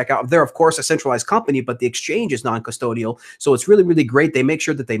can check out. They're, of course, a centralized company, but the exchange is non-custodial. So it's really, really great. They make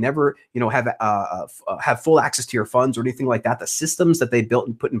sure that they never, you know, have full access to your funds or anything like that. The systems that they built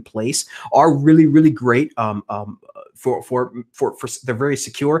and put in place are really, really great. They're very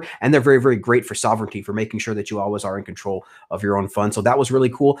secure, and they're very, very great for sovereignty, for making sure that you always are in control of your own funds. So that was really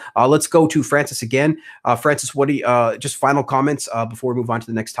cool. Let's go to Francis again. Francis, what do you, just final comments before we move on to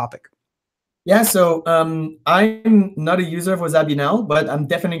the next topic? Yeah, so I'm not a user of Wasabi now, but I'm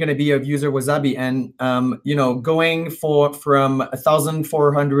definitely going to be a user of Wasabi. And, you know, going from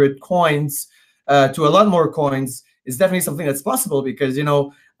 1,400 coins to a lot more coins is definitely something that's possible, because, you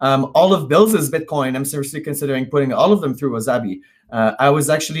know, all of Bill's Bitcoin, I'm seriously considering putting all of them through Wasabi. I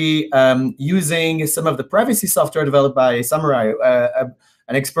was actually using some of the privacy software developed by Samurai,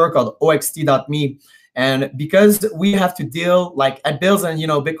 an expert called oxt.me. And because we have to deal, like at Bill's and, you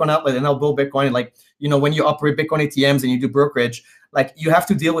know, Bitcoin Outlet and Elbow Bitcoin, like, you know, when you operate Bitcoin ATMs and you do brokerage, like you have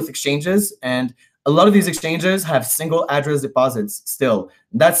to deal with exchanges. And a lot of these exchanges have single address deposits still.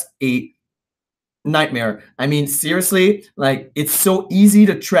 That's a nightmare. I mean, seriously, like it's so easy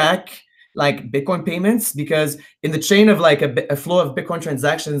to track like Bitcoin payments, because in the chain of like a flow of Bitcoin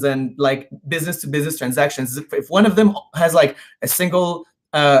transactions and like business to business transactions, if one of them has like a single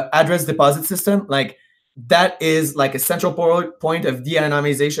address deposit system, like that is like a central point of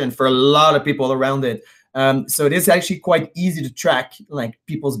de-anonymization for a lot of people around it. So it is actually quite easy to track like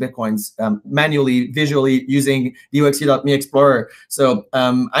people's Bitcoins manually, visually using the oxt.me Explorer. So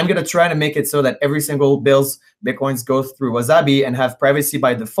I'm going to try to make it so that every single Bill's Bitcoins go through Wasabi and have privacy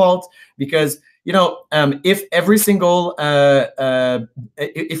by default, because, you know, if every single,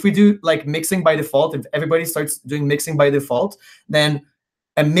 if we do like mixing by default, if everybody starts doing mixing by default, then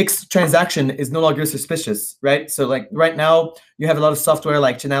a mixed transaction is no longer suspicious, right? So like right now, you have a lot of software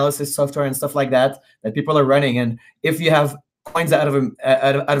like Chainalysis software and stuff like that people are running, and if you have coins out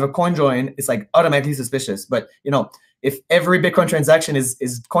of a coin join, it's like automatically suspicious. But you know, if every Bitcoin transaction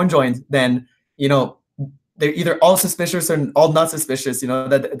is coin joined, then you know they're either all suspicious or all not suspicious. You know,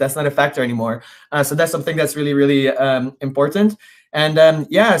 that's not a factor anymore. So that's something that's really, really important. And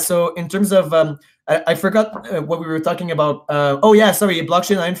yeah, so in terms of I forgot what we were talking about. Oh yeah, sorry,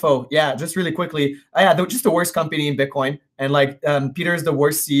 blockchain info. Yeah, just really quickly. Yeah, they're just the worst company in Bitcoin, and like Peter is the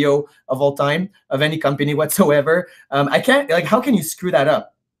worst CEO of all time of any company whatsoever. I can't like, how can you screw that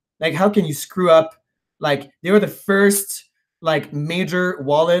up? Like, how can you screw up? Like, they were the first like major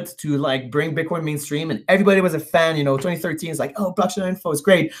wallet to like bring Bitcoin mainstream, and everybody was a fan. 2013 is like, oh, blockchain info is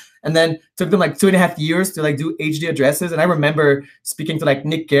great, and then took them like 2.5 years to like do HD addresses. And I remember speaking to like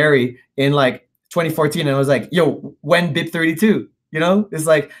Nick Gary in like 2014, and I was like, yo, when BIP32? It's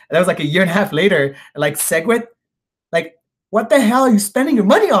like, that was like a year and a half later. Like, SegWit, like, what the hell are you spending your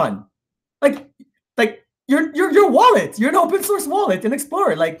money on? Like your wallet, you're an open source wallet in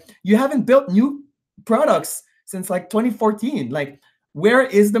Explorer. Like, you haven't built new products since like 2014. Like, where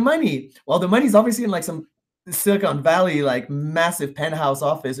is the money? Well, the money's obviously in like some Silicon Valley, like massive penthouse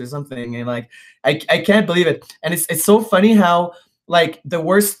office or something. And like, I can't believe it. And it's so funny how like the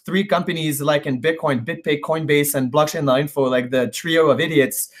worst 3 companies like in Bitcoin, BitPay, Coinbase, and Blockchain Info, like the trio of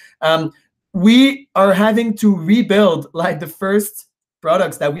idiots, we are having to rebuild like the first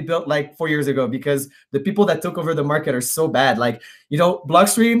products that we built like 4 years ago, because the people that took over the market are so bad. Like,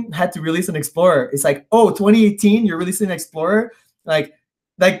 Blockstream had to release an Explorer. It's like, oh, 2018, you're releasing an Explorer? Like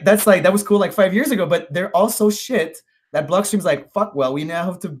that's like, that was cool like 5 years ago, but they're all so shit that Blockstream's like, fuck, well, we now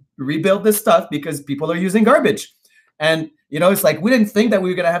have to rebuild this stuff because people are using garbage. And, it's like, we didn't think that we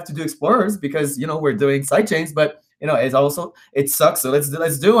were going to have to do Explorers because, we're doing sidechains, but, it's also, it sucks. So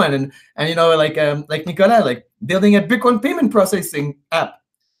let's do one. And like Nicolas, like building a Bitcoin payment processing app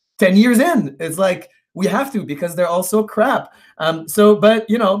 10 years in, it's like, we have to, because they're all so crap. But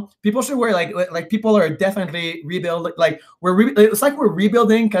people should worry. Like people are definitely rebuilding. Like it's like we're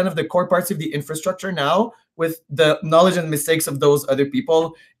rebuilding kind of the core parts of the infrastructure now with the knowledge and mistakes of those other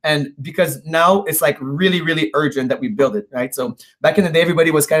people. And because now it's like really, really urgent that we build it, right? So back in the day,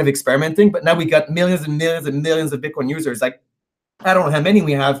 everybody was kind of experimenting, but now we got millions and millions and millions of Bitcoin users. Like, I don't know how many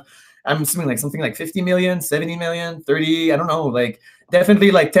we have. I'm assuming like something like 50 million, 70 million, 30, I don't know, like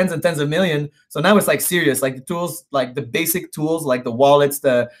definitely like tens and tens of million. So now it's like serious, like the tools, like the basic tools, like the wallets,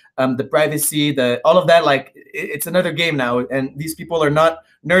 the privacy, all of that, like it's another game now. And these people are not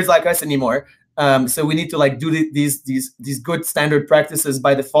nerds like us anymore. So we need to like do these good standard practices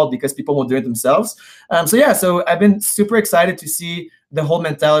by default, because people will do it themselves. So I've been super excited to see the whole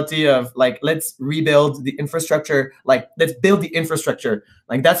mentality of like, let's rebuild the infrastructure. Like, let's build the infrastructure.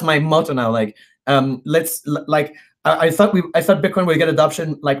 Like, that's my motto now. Like, I thought Bitcoin would get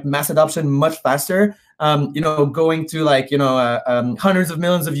adoption, like mass adoption, much faster. Going to like hundreds of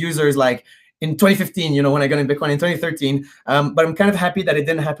millions of users, like in 2015, when I got in Bitcoin in 2013. But I'm kind of happy that it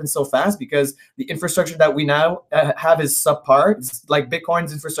didn't happen so fast, because the infrastructure that we now have is subpar. It's like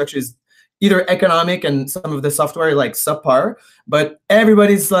Bitcoin's infrastructure is either economic and some of the software like subpar, but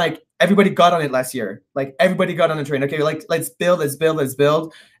everybody got on it last year. Like, everybody got on the train. Okay, like let's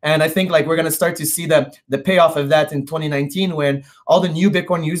build. And I think like we're gonna start to see the payoff of that in 2019, when all the new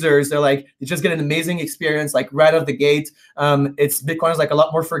Bitcoin users, they just get an amazing experience like right out of the gate. Bitcoin is like a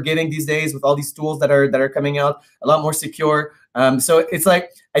lot more forgiving these days with all these tools that are coming out, a lot more secure. So it's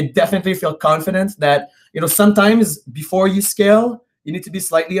like, I definitely feel confident that sometimes before you scale, you need to be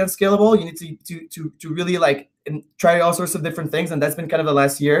slightly unscalable. You need to really like try all sorts of different things, and that's been kind of the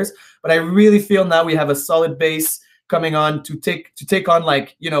last years. But I really feel now we have a solid base coming on to take on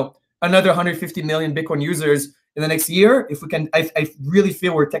like another 150 million Bitcoin users in the next year. If we can, I really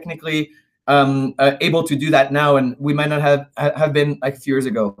feel we're technically able to do that now, and we might not have been like a few years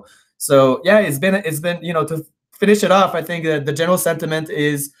ago. So yeah, it's been to finish it off. I think the general sentiment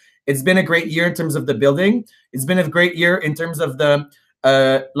is, it's been a great year in terms of the building. It's been a great year in terms of the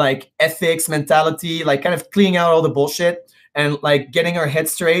like ethics, mentality, like kind of cleaning out all the bullshit and like getting our head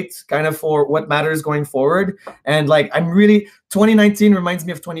straight kind of for what matters going forward. And like, 2019 reminds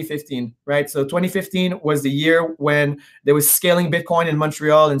me of 2015, right? So 2015 was the year when there was scaling Bitcoin in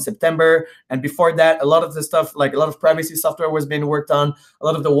Montreal in September. And before that, a lot of the stuff, like a lot of privacy software was being worked on. A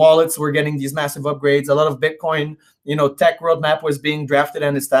lot of the wallets were getting these massive upgrades. A lot of Bitcoin, tech roadmap was being drafted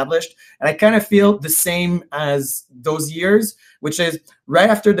and established. And I kind of feel the same as those years, which is right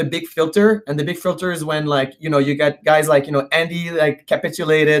after the big filter. And the big filter is when like, you got guys like, Andy like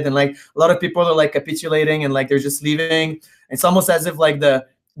capitulated, and like a lot of people are like capitulating and like they're just leaving. It's almost as if like the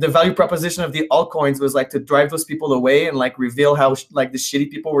value proposition of the altcoins was like to drive those people away and like reveal how like the shitty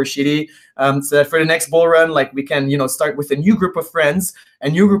people were shitty, so that for the next bull run, like we can start with a new group of friends, a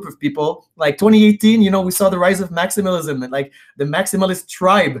new group of people. Like 2018, we saw the rise of maximalism, and like the maximalist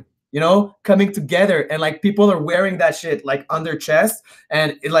tribe coming together, and like people are wearing that shit like on their chest,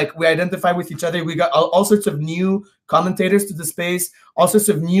 and like we identify with each other. We got all sorts of new commentators to the space, all sorts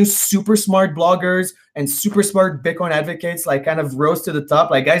of new super smart bloggers and super smart Bitcoin advocates, like kind of rose to the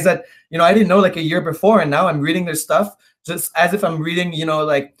top, like guys that I didn't know like a year before, and now I'm reading their stuff just as if I'm reading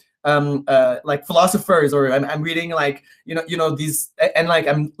like philosophers, or I'm reading like these, and like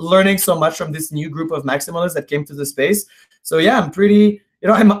I'm learning so much from this new group of maximalists that came to the space. So yeah, I'm pretty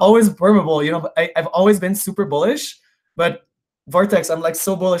I'm always permeable, I've always been super bullish, but Vortex, I'm like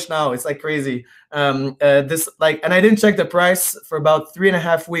so bullish now, it's like crazy. This like, and I didn't check the price for about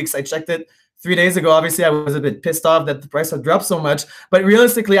 3.5 weeks. I checked it 3 days ago. Obviously I was a bit pissed off that the price had dropped so much, but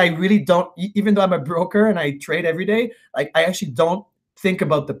realistically I really don't, even though I'm a broker and I trade every day, like I actually don't think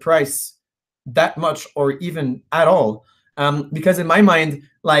about the price that much or even at all, because in my mind,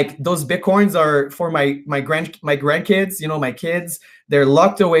 like those Bitcoins are for my grandkids, my kids, they're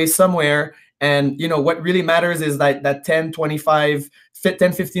locked away somewhere. And what really matters is that 10, 25,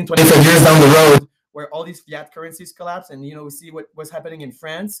 10, 15, 25 years down the road, where all these fiat currencies collapse, and we see what was happening in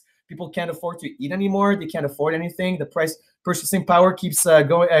France. People can't afford to eat anymore. They can't afford anything. The purchasing power keeps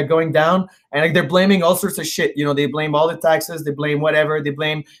going down, and like they're blaming all sorts of shit. They blame all the taxes, they blame whatever, they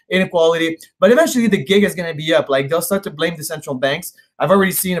blame inequality. But eventually the gig is gonna be up. Like they'll start to blame the central banks. I've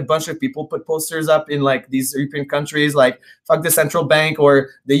already seen a bunch of people put posters up in like these European countries, like fuck the central bank,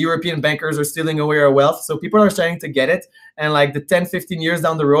 or the European bankers are stealing away our wealth. So people are starting to get it. And like the 10, 15 years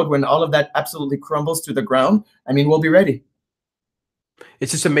down the road, when all of that absolutely crumbles to the ground, I mean, we'll be ready.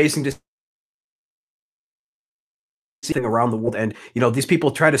 It's just amazing to see around the world, and these people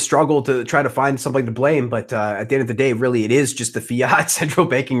try to struggle to try to find something to blame, but at the end of the day, really it is just the fiat central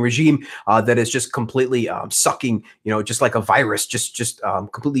banking regime that is just completely sucking, just like a virus, just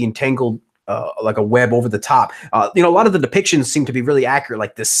completely entangled like a web over the top. A lot of the depictions seem to be really accurate,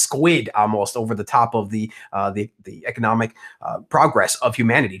 like this squid almost over the top of the economic progress of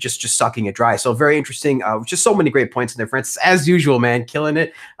humanity, just sucking it dry. So very interesting. Just so many great points in there, Francis, as usual, man, killing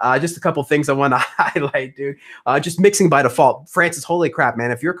it. Just a couple things I want to highlight, dude. Just mixing by default, Francis. Holy crap,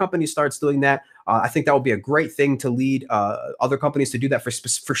 man! If your company starts doing that, I think that would be a great thing to lead other companies to do that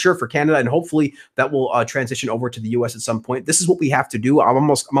for sure for Canada, and hopefully that will transition over to the US at some point. This is what we have to do. I'm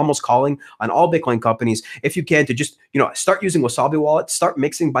almost calling on all Bitcoin companies, if you can, to just start using Wasabi Wallet, start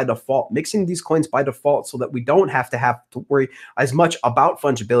mixing by default, mixing these coins by default, so that we don't have to worry as much about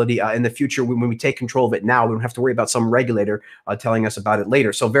fungibility in the future. When we take control of it now, we don't have to worry about some regulator telling us about it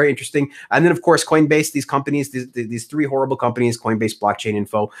later. So very interesting. And then of course Coinbase, these companies, these three horrible companies, Coinbase, Blockchain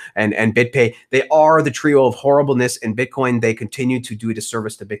Info, and BitPay, they are the trio of horribleness in Bitcoin. They continue to do a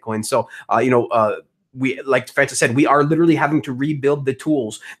disservice to Bitcoin. So, we, like Francis said, we are literally having to rebuild the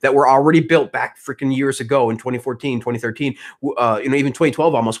tools that were already built back freaking years ago in 2014, 2013, even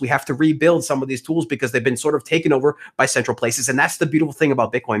 2012 almost. We have to rebuild some of these tools because they've been sort of taken over by central places. And that's the beautiful thing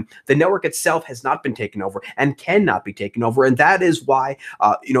about Bitcoin. The network itself has not been taken over and cannot be taken over. And that is why,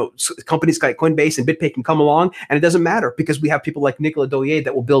 companies like Coinbase and BitPay can come along, and it doesn't matter because we have people like Nicolas Dollier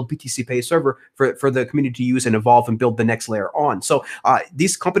that will build BTC Pay server for the community to use and evolve and build the next layer on. So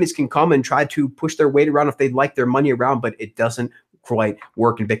these companies can come and try to push their weight around if they'd like their money around, but it doesn't quite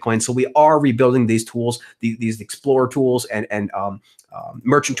work in Bitcoin. So we are rebuilding these tools, these Explorer tools and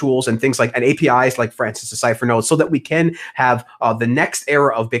merchant tools and things like, and APIs like Francis' Cipher nodes, so that we can have the next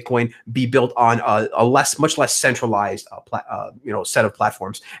era of Bitcoin be built on a much less centralized set of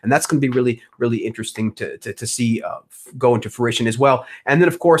platforms. And that's going to be really, really interesting to see go into fruition as well. And then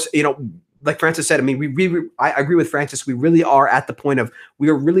of course, like Francis said, I mean, I agree with Francis. We really are at the point of, we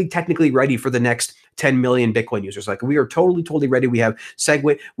are really technically ready for the next 10 million Bitcoin users. Like we are totally ready. We have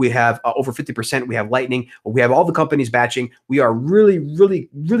SegWit, we have over 50%, we have Lightning, we have all the companies batching. We are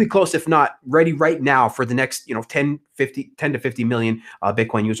really close, if not ready right now for the next, 10 to 50 million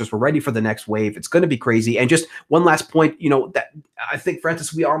Bitcoin users. We're ready for the next wave. It's going to be crazy. And just one last point, that I think,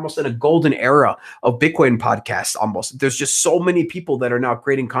 Francis, we are almost in a golden era of Bitcoin podcasts almost. There's just so many people that are now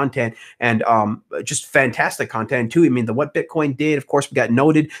creating content, and just fantastic content too. I mean, the What Bitcoin Did, of course, we got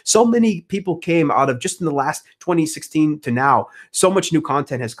noted. So many people came out of just in the last 2016 to now. So much new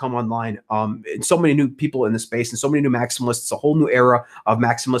content has come online, and so many new people in the space, and so many new maximalists. A whole new era of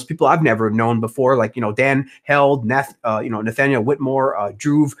maximalists, people I've never known before, like Dan Held, Nathaniel Whitmore,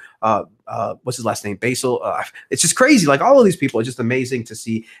 Dhruv, what's his last name? Basil. It's just crazy. Like all of these people, it's just amazing to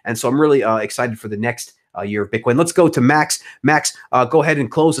see. And so I'm really excited for the next year of Bitcoin. Let's go to Max. Max, go ahead and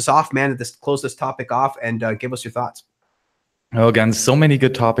close this off, man. Close this topic off and give us your thoughts. Oh, again, so many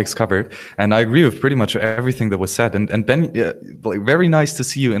good topics covered, and I agree with pretty much everything that was said. And Ben, like, very nice to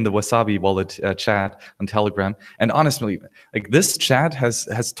see you in the Wasabi Wallet chat on Telegram. And honestly, like, this chat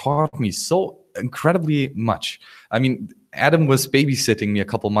has taught me so incredibly much. I mean, Adam was babysitting me a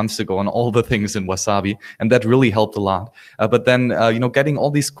couple months ago on all the things in Wasabi, and that really helped a lot. But then, getting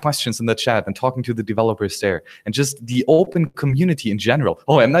all these questions in the chat and talking to the developers there, and just the open community in general.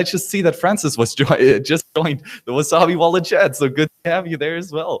 Oh, and I just see that Francis was just joined the Wasabi Wallet chat, so good to have you there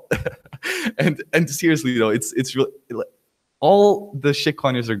as well. and seriously though, it's really, all the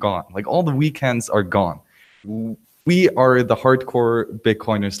shitcoiners are gone. Like, all the weekends are gone. We are the hardcore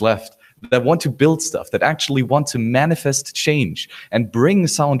Bitcoiners left that want to build stuff, that actually want to manifest change and bring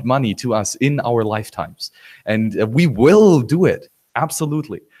sound money to us in our lifetimes. And we will do it,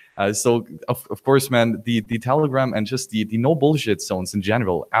 absolutely. So of course, man, the Telegram and just the no bullshit zones in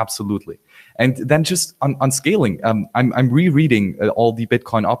general, absolutely. And then just on scaling, I'm rereading all the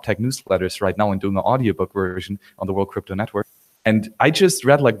Bitcoin Optech newsletters right now and doing an audiobook version on the World Crypto Network. And I just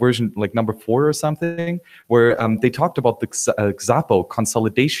read like version like number 4 or something, where they talked about the Xapo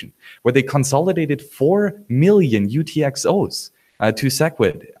consolidation, where they consolidated 4 million UTXOs to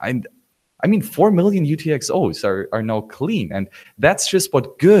Segwit. And I mean, 4 million UTXOs are now clean. And that's just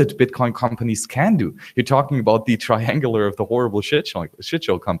what good Bitcoin companies can do. You're talking about the triangular of the horrible shit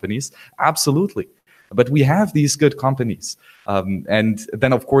show companies. Absolutely. But we have these good companies. And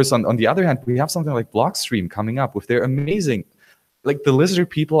then, of course, on the other hand, we have something like Blockstream coming up with their amazing, like, the lizard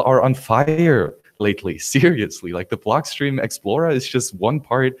people are on fire lately, seriously. Like, the Blockstream Explorer is just one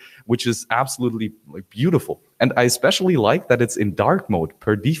part which is absolutely, like, beautiful. And I especially like that it's in dark mode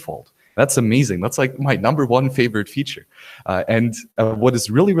per default. That's amazing. That's like my #1 favorite feature. And what is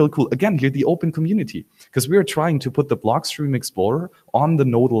really, really cool, again, here, the open community, because we are trying to put the Blockstream Explorer on the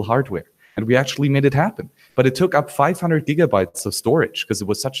nodal hardware. And we actually made it happen. But it took up 500 gigabytes of storage because it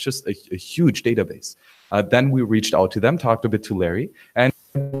was such just a huge database. Then we reached out to them, talked a bit to Larry, and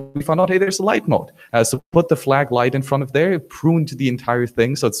we found out, hey, there's a light mode. So put the flag light in front of there, pruned the entire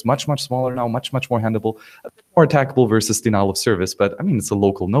thing. So it's much, much smaller now, much, much more handleable, a bit more attackable versus denial of service. But I mean, it's a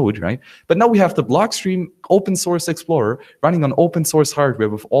local node, right? But now we have the Blockstream open source Explorer running on open source hardware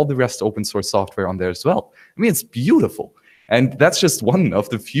with all the rest open source software on there as well. I mean, it's beautiful. And that's just one of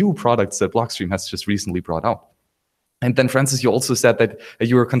the few products that Blockstream has just recently brought out. And then, Francis, you also said that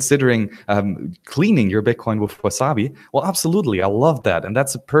you were considering cleaning your Bitcoin with Wasabi. Well, absolutely. I love that. And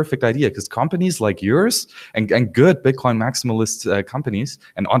that's a perfect idea, because companies like yours and good Bitcoin maximalist companies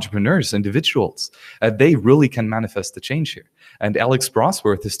and entrepreneurs, individuals, they really can manifest the change here. And Alex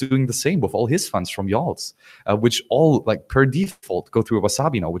Brosworth is doing the same with all his funds from Y'alls, which all, like, per default go through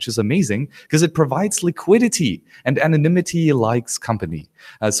Wasabi now, which is amazing because it provides liquidity and anonymity likes company.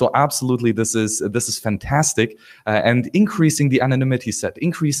 So absolutely, this is fantastic. And increasing the anonymity set,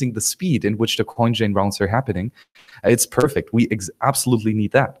 increasing the speed in which the CoinJane rounds are happening, it's perfect. We absolutely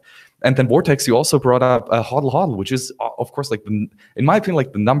need that. And then Vortex, you also brought up HODL HODL, which is, of course, like, in my opinion,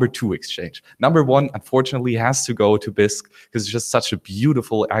 like the #2 exchange. #1, unfortunately, has to go to BISC because it's just such a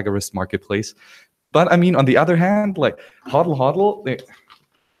beautiful agorist marketplace. But I mean, on the other hand, like, HODL HODL,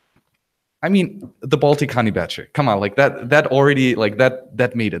 I mean, the Baltic Honey Badger, come on, like, that already, like,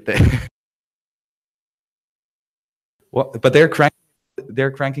 that made it there. Well, but they're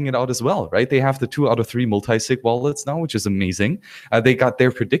cranking it out as well, right? They have the 2 out of 3 multi-sig wallets now, which is amazing. They got their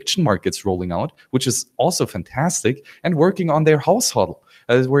prediction markets rolling out, which is also fantastic, and working on their house HODL,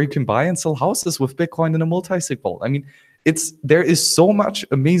 where you can buy and sell houses with Bitcoin in a multi-sig wallet. I mean, there is so much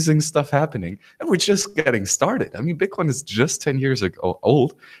amazing stuff happening, and we're just getting started. I mean, Bitcoin is just 10 years ago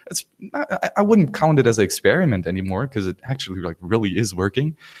old. I wouldn't count it as an experiment anymore, because it actually, like, really is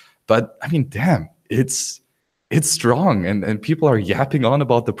working. But I mean, damn, it's strong, and people are yapping on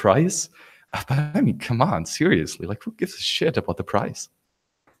about the price. But I mean, come on, seriously, like, who gives a shit about the price?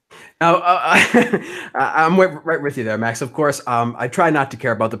 Now, I'm right with you there, Max. Of course, I try not to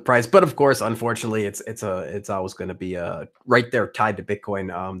care about the price, but of course, unfortunately, it's always going to be right there tied to Bitcoin.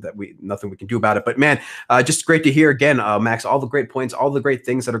 That nothing we can do about it. But man, just great to hear again, Max. All the great points, all the great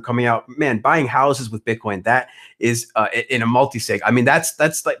things that are coming out. Man, buying houses with Bitcoin, that is in a multi-sig. I mean, that's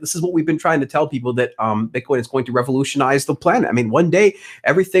like, this is what we've been trying to tell people, that Bitcoin is going to revolutionize the planet. I mean, one day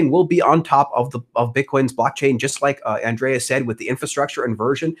everything will be on top of Bitcoin's blockchain, just like Andrea said, with the infrastructure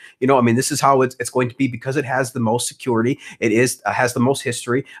inversion. You know, I mean, this is how it's going to be, because it has the most security. It has the most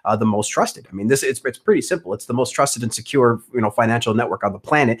history, the most trusted. I mean, it's pretty simple. It's the most trusted and secure, financial network on the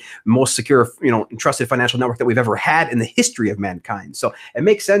planet, most secure, and trusted financial network that we've ever had in the history of mankind. So it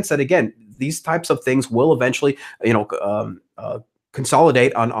makes sense that, again, these types of things will eventually,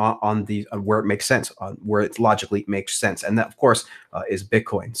 consolidate on the where it makes sense, where it logically makes sense, and that of course is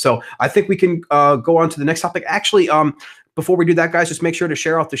Bitcoin. So I think we can go on to the next topic. Actually, before we do that, guys, just make sure to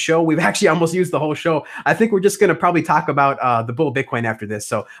share out the show. We've actually almost used the whole show. I think we're just going to probably talk about the bull Bitcoin after this.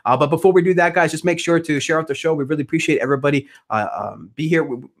 So, but before we do that, guys, just make sure to share out the show. We really appreciate everybody be here.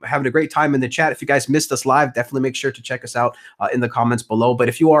 We're having a great time in the chat. If you guys missed us live, definitely make sure to check us out in the comments below. But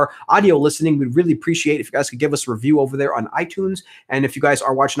if you are audio listening, we'd really appreciate if you guys could give us a review over there on iTunes. And if you guys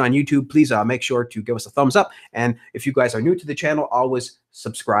are watching on YouTube, please make sure to give us a thumbs up. And if you guys are new to the channel, always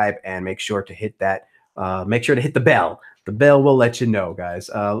subscribe and make sure to hit that. Make sure to hit the bell. The bell will let you know, guys,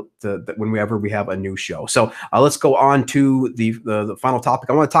 whenever we have a new show. So let's go on to the final topic.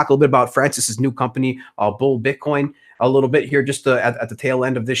 I want to talk a little bit about Francis's new company, Bull Bitcoin, a little bit here, just at the tail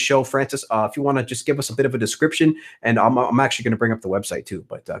end of this show. Francis, if you want to just give us a bit of a description, and I'm actually going to bring up the website too,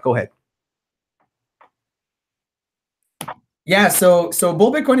 but go ahead. Yeah, so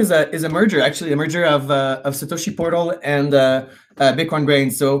Bull Bitcoin is a merger, actually, a merger of Satoshi Portal and Bitcoin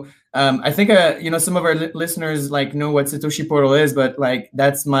Brains. So I think some of our listeners know what Satoshi Portal is, but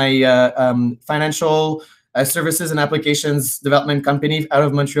that's my financial services and applications development company out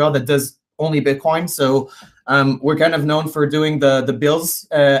of Montreal that does only Bitcoin. So we're kind of known for doing the Bills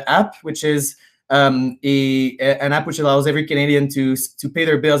app, which is an app which allows every Canadian to pay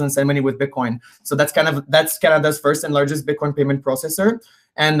their bills and send money with Bitcoin. So that's Canada's first and largest Bitcoin payment processor.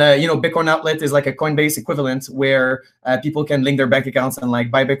 And Bitcoin Outlet is like a Coinbase equivalent where people can link their bank accounts and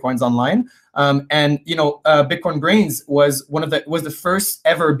buy Bitcoins online. Bitcoin Brains was the first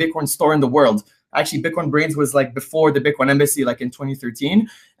ever Bitcoin store in the world. Actually, Bitcoin Brains was before the Bitcoin Embassy, in 2013,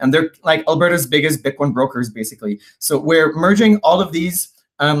 and they're Alberta's biggest Bitcoin brokers, basically. So we're merging all of these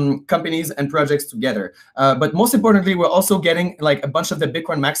companies and projects together. But most importantly, we're also getting a bunch of the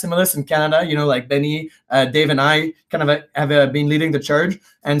Bitcoin maximalists in Canada, like Benny, Dave, and I kind of have been leading the charge,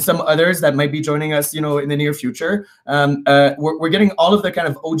 and some others that might be joining us, in the near future. We're getting all of the kind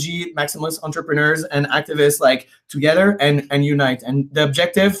of OG maximalist entrepreneurs and activists together and unite. And the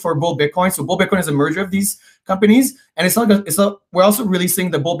objective for Bull Bitcoin, so Bull Bitcoin is a merger of these companies, and we're also releasing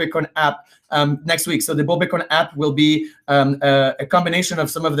the Bull Bitcoin app next week. So the Bull Bitcoin app will be a combination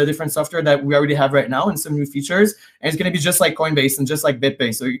of some of the different software that we already have right now and some new features. And it's going to be just like Coinbase and just like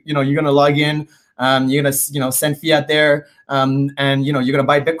BitPay. So you're going to log in, you're going to send fiat there, and you're going to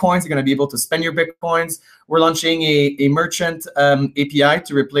buy Bitcoins. You're going to be able to spend your Bitcoins. We're launching a merchant API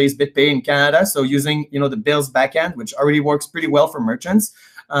to replace BitPay in Canada. So using the Bills backend, which already works pretty well for merchants.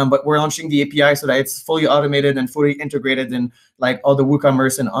 But we're launching the API so that it's fully automated and fully integrated in all the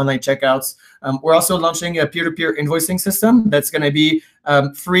WooCommerce and online checkouts. We're also launching a peer-to-peer invoicing system that's going to be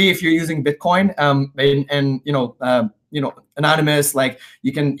free if you're using Bitcoin, and anonymous.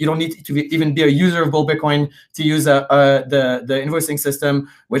 You don't need to even be a user of Bull Bitcoin to use the invoicing system,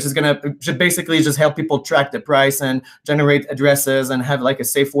 which is going to basically just help people track the price and generate addresses and have a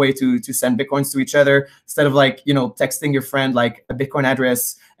safe way to send Bitcoins to each other instead of texting your friend a Bitcoin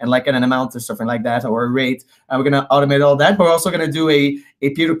address and an amount or something like that, or a rate. We're going to automate all that, but we're also going to do a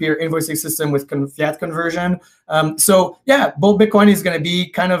peer-to-peer invoicing system with fiat conversion. So yeah, Bull Bitcoin is going to be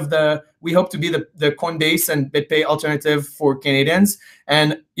kind of we hope to be the Coinbase and BitPay alternative for Canadians.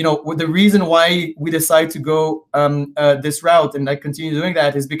 And the reason why we decide to go this route and continue doing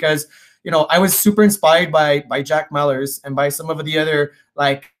that is because I was super inspired by Jack Mallers and by some of the other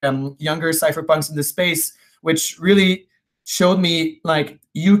younger cypherpunks in the space, which really showed me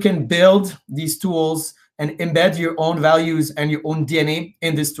you can build these tools and embed your own values and your own DNA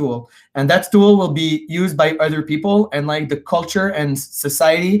in this tool. And that tool will be used by other people, and the culture and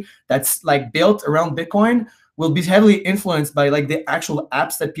society that's built around Bitcoin will be heavily influenced by the actual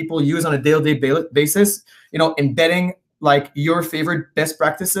apps that people use on a day-to-day basis, embedding your favorite best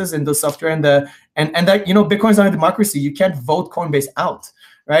practices in the software and that Bitcoin's not a democracy. You can't vote Coinbase out.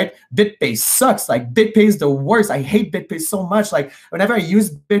 Right? BitPay sucks. BitPay is the worst. I hate BitPay so much. Whenever I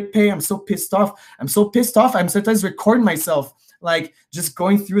use BitPay, I'm so pissed off. I'm sometimes recording myself, just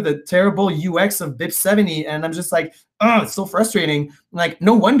going through the terrible UX of BIP70. And I'm just oh, it's so frustrating.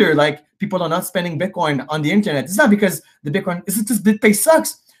 No wonder, people are not spending Bitcoin on the internet. It's not because it's just BitPay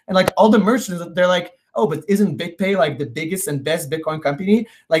sucks. And all the merchants, they're oh, but isn't BitPay the biggest and best Bitcoin company?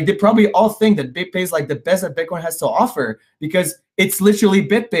 They probably all think that BitPay is the best that Bitcoin has to offer because it's literally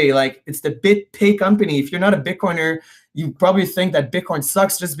BitPay. It's the BitPay company. If you're not a Bitcoiner, you probably think that Bitcoin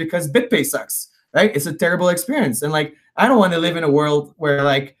sucks just because BitPay sucks, right? It's a terrible experience. And I don't want to live in a world where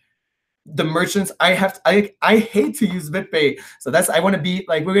the merchants, I hate to use BitPay. So I want to be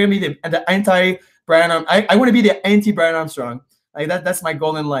we're going to be the anti-Brian. I want to be the anti-Brian Armstrong. That's my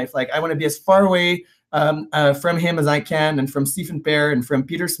goal in life. I want to be as far away from him as I can, and from Stephen Pear and from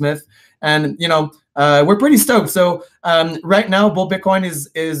Peter Smith. And we're pretty stoked. So right now, Bull Bitcoin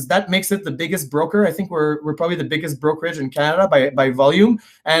is that makes it the biggest broker. I think we're probably the biggest brokerage in Canada by volume,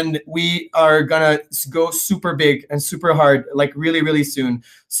 and we are gonna go super big and super hard, like really, really soon.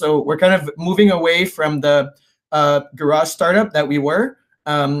 So we're kind of moving away from the garage startup that we were.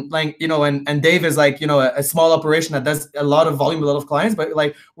 And Dave is like, a small operation that does a lot of volume, a lot of clients, but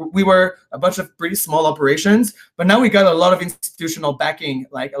like we were a bunch of pretty small operations, but now we got a lot of institutional backing.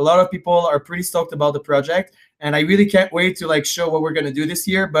 Like a lot of people are pretty stoked about the project, and I really can't wait to like show what we're going to do this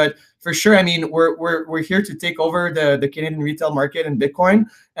year. But for sure, I mean, we're here to take over the Canadian retail market in Bitcoin,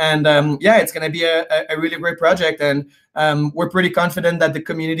 and yeah, it's going to be a really great project, and we're pretty confident that the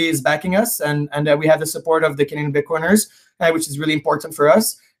community is backing us, and that we have the support of the Canadian Bitcoiners, which is really important for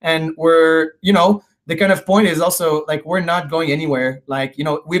us. And we're, the kind of point is also like we're not going anywhere. Like,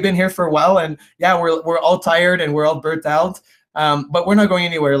 we've been here for a while, and yeah, we're all tired and we're all burnt out. But we're not going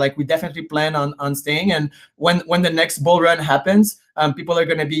anywhere. Like we definitely plan on staying. And when the next bull run happens, people are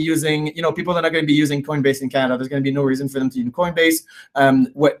going to be using, people are not going to be using Coinbase in Canada. There's going to be no reason for them to use Coinbase.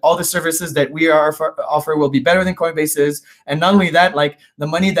 What all the services that we offer will be better than Coinbase's. And not only that, like the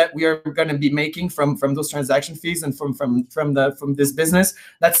money that we are going to be making from those transaction fees and from this business,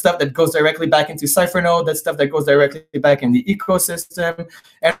 that's stuff that goes directly back into CipherNode. That's stuff that goes directly back in the ecosystem.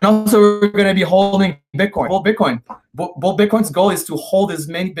 And also we're going to be holding Bitcoin, Bull Bitcoin. Bull Bitcoin's goal is to hold as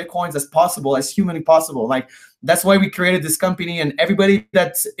many Bitcoins as possible, as humanly possible. Like that's why we created this company, and everybody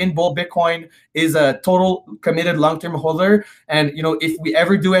that's in Bull Bitcoin is a total committed long-term holder. And if we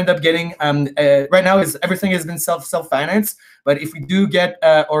ever do end up getting, right now everything has been self-financed, but if we do get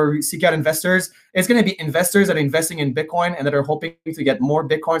or seek out investors, it's going to be investors that are investing in Bitcoin and that are hoping to get more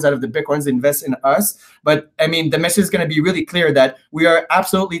Bitcoins out of the Bitcoins they invest in us. But I mean, the message is going to be really clear that we are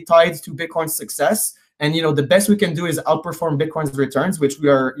absolutely tied to Bitcoin's success. And the best we can do is outperform Bitcoin's returns, which we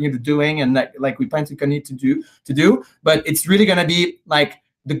are doing, and that like we plan to continue to do. But it's really going to be like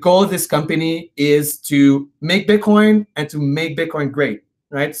the goal of this company is to make Bitcoin and to make Bitcoin great,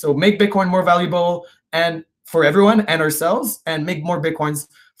 right? So make Bitcoin more valuable and for everyone and ourselves, and make more Bitcoins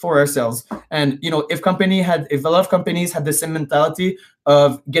for ourselves. And if a lot of companies had the same mentality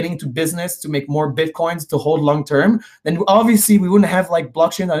of getting to business to make more Bitcoins to hold long term, then obviously we wouldn't have like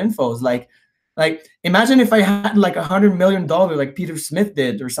blockchain.infos. Like imagine if I had like $100 million like Peter Smith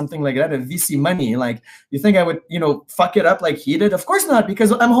did or something like that, of VC money. Like you think I would, fuck it up like he did? Of course not,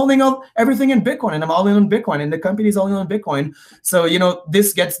 because I'm holding everything in Bitcoin, and I'm all in on Bitcoin, and the company's all in on Bitcoin. So,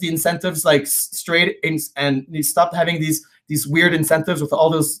 this gets the incentives like straight in, and they stop having these weird incentives with all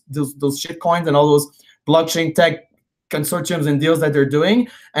those shit coins and all those blockchain tech consortiums and deals that they're doing.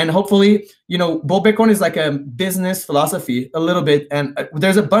 And hopefully, Bull Bitcoin is like a business philosophy a little bit. And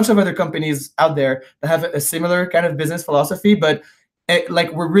there's a bunch of other companies out there that have a similar kind of business philosophy, but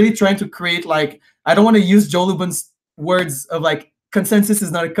like we're really trying to create, like, I don't want to use Joe Lubin's words of like, consensus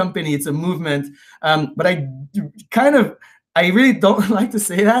is not a company, it's a movement. But I really don't like to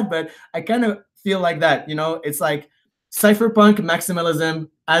say that, but I kind of feel like that, it's like cypherpunk maximalism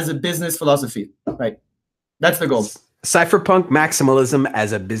as a business philosophy, right? That's the goal. Cypherpunk maximalism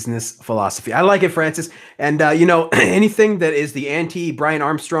as a business philosophy. I like it, Francis. And anything that is the anti Brian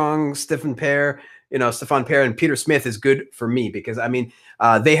Armstrong, Stephen Pear, and Peter Smith is good for me, because I mean,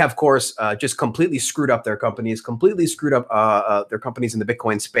 they have, of course, just completely screwed up their companies, their companies in the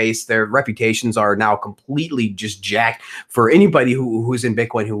Bitcoin space. Their reputations are now completely just jacked. For anybody who's in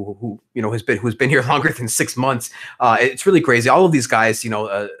Bitcoin, who's been here longer than 6 months, it's really crazy. All of these guys,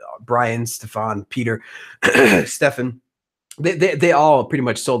 Brian, Stefan, Peter, Stefan, they all pretty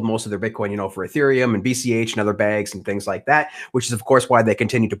much sold most of their Bitcoin, for Ethereum and BCH and other bags and things like that, which is, of course, why they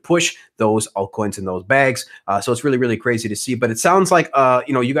continue to push those altcoins in those bags. So it's really, really crazy to see. But it sounds like,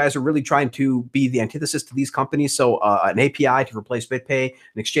 you guys are really trying to be the antithesis to these companies. So an API to replace BitPay,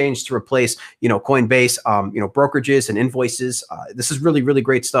 an exchange to replace, Coinbase, brokerages and invoices. This is really, really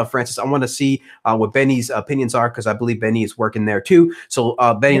great stuff, Francis. I want to see what Benny's opinions are, because I believe Benny is working there too. So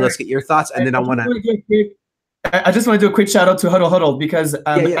Benny, let's get your thoughts. And then I want to... I just want to do a quick shout out to Huddle Huddle, because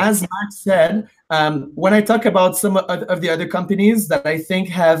as Max said, when I talk about some of the other companies that I think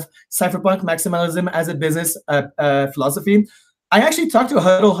have cypherpunk maximalism as a business philosophy, I actually talked to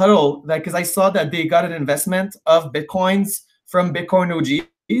Huddle Huddle because I saw that they got an investment of Bitcoins from Bitcoin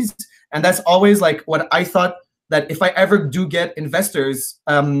OGs. And that's always like what I thought, that if I ever do get investors,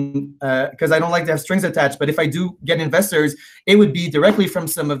 because I don't like to have strings attached, but if I do get investors, it would be directly from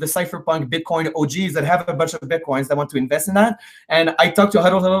some of the cypherpunk Bitcoin OGs that have a bunch of Bitcoins that want to invest in that. And I talked to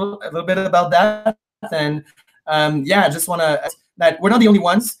Huddle a little bit about that. And I just want to, that we're not the only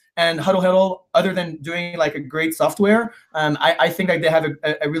ones. and Huddle Huddle, other than doing like a great software, I think like they have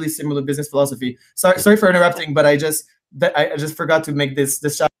a really similar business philosophy. Sorry for interrupting, but I just forgot to make this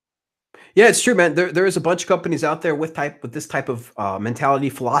shout. Yeah, it's true, man. There is a bunch of companies out there with this type of mentality,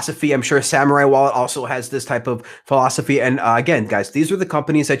 philosophy. I'm sure Samurai Wallet also has this type of philosophy. And again, guys, these are the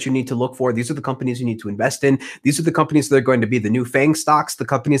companies that you need to look for. These are the companies you need to invest in. These are the companies that are going to be the new FANG stocks, the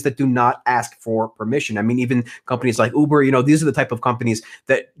companies that do not ask for permission. I mean, even companies like Uber, you know, these are the type of companies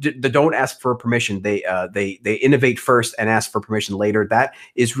that don't ask for permission. They innovate first and ask for permission later. That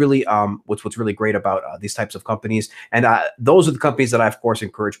is really what's really great about these types of companies. And those are the companies that I, of course,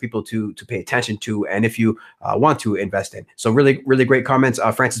 encourage people to pay attention to, and if you want to invest in. So really great comments,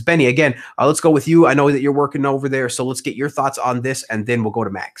 Francis. Benny, again, let's go with you. I know that you're working over there, so let's get your thoughts on this, and then we'll go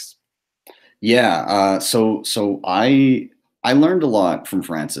to Max. Yeah, so I learned a lot from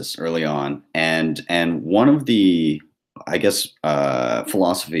Francis early on, and one of the, I guess,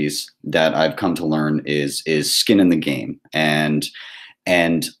 philosophies that I've come to learn is skin in the game, and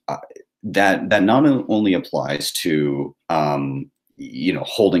that not only applies to you know,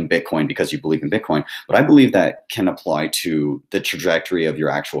 holding Bitcoin because you believe in Bitcoin, but I believe that can apply to the trajectory of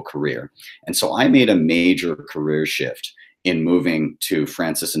your actual career. And so I made a major career shift in moving to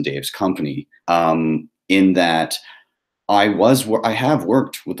Francis and Dave's company, in that I have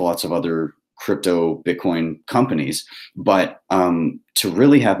worked with lots of other crypto Bitcoin companies, but to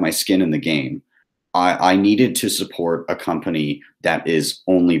really have my skin in the game, I needed to support a company that is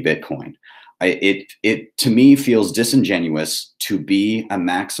only Bitcoin. It to me feels disingenuous to be a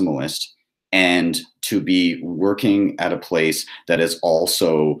maximalist and to be working at a place that is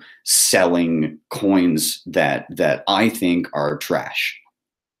also selling coins that I think are trash,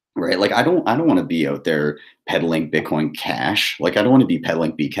 right? Like I don't want to be out there peddling Bitcoin Cash. Like I don't want to be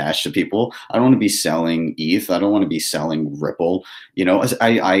peddling Bcash to people. I don't want to be selling ETH. I don't want to be selling Ripple. You know,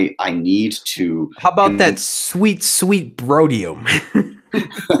 I need to. How about that sweet Brodium?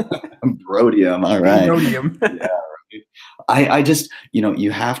 Brodium, all right. Brodium. Yeah, right. I just, you know,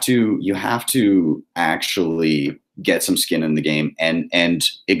 you have to actually get some skin in the game and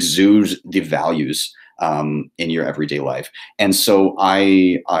exude the values in your everyday life. And so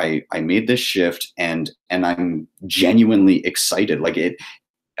I made this shift, and I'm genuinely excited. Like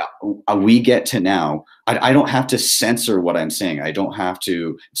we get to now, I don't have to censor what I'm saying. I don't have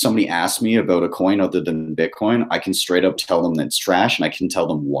to, if somebody asks me about a coin other than Bitcoin, I can straight up tell them that's trash, and I can tell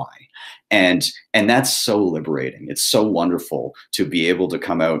them why. And that's so liberating. It's so wonderful to be able to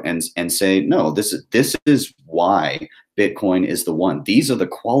come out and say, no, this is why Bitcoin is the one. These are the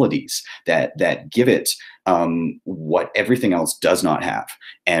qualities that give it what everything else does not have,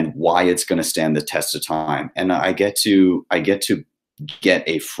 and why it's going to stand the test of time. And I get to get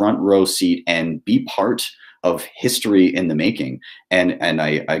a front row seat and be part of history in the making. And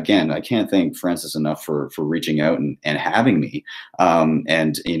I can't thank Francis enough for reaching out and having me.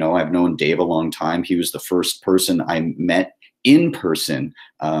 And, you know, I've known Dave a long time. He was the first person I met in person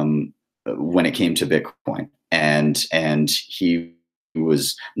when it came to Bitcoin. And he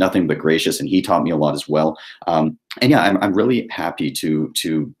was nothing but gracious, and he taught me a lot as well. And yeah, I'm really happy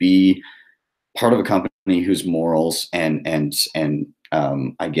to be part of a company whose morals and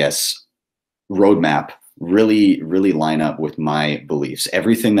I guess roadmap really line up with my beliefs.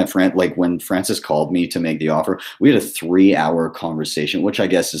 Everything that like when Francis called me to make the offer, we had a 3-hour conversation, which I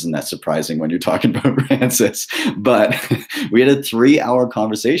guess isn't that surprising when you're talking about Francis, but we had a 3-hour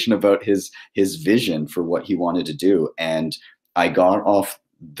conversation about his vision for what he wanted to do. And I got off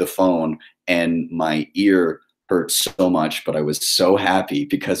the phone and my ear hurt so much, but I was so happy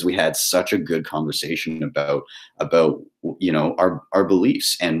because we had such a good conversation about you know, our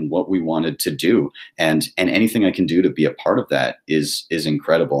beliefs and what we wanted to do, and anything I can do to be a part of that is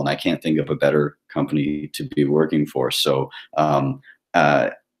incredible. And I can't think of a better company to be working for. So yeah,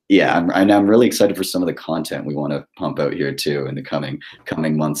 I'm really excited for some of the content we want to pump out here too in the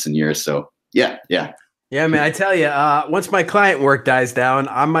coming months and years. So yeah. Yeah, man, I tell you, once my client work dies down,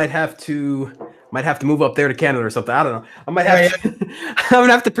 I might have to move up there to Canada or something. I don't know. I might have to, I'm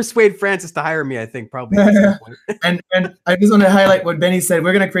gonna have to persuade Francis to hire me, I think, probably at some point. and I just want to highlight what Benny said.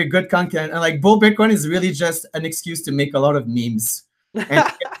 We're gonna create good content, and like Bull Bitcoin is really just an excuse to make a lot of memes and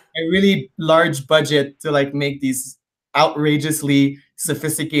a really large budget to like make these outrageously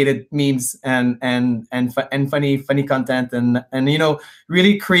sophisticated memes and funny content, and you know,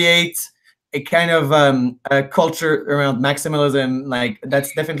 really create a kind of a culture around maximalism. Like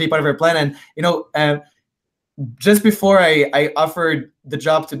that's definitely part of our plan. And you know, just before I offered the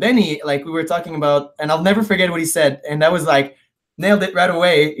job to Benny, like we were talking about, and I'll never forget what he said, and that was like nailed it right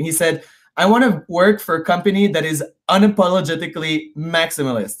away. He said, I want to work for a company that is unapologetically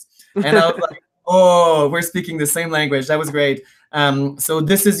maximalist. And I was like, oh, we're speaking the same language. That was great. So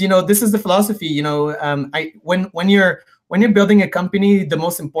this is, this is the philosophy. When you're building a company, the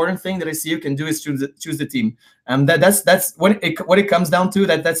most important thing that I see you can do is choose the team. That's what it comes down to.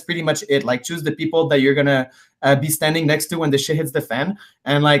 That's pretty much it. Like, choose the people that you're gonna be standing next to when the shit hits the fan.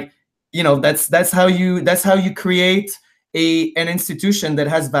 And like, that's how you create an institution that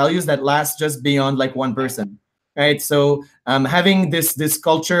has values that last just beyond like one person, right? So having this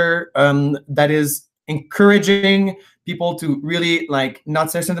culture that is encouraging people to really like not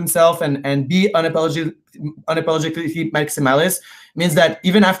censor themselves and be unapologetically maximalist means that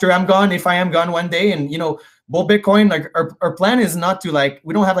even after I'm gone, if I am gone one day, and bull Bitcoin, like our plan is not to like,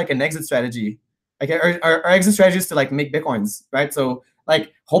 we don't have like an exit strategy. Like our exit strategy is to like make Bitcoins, right? So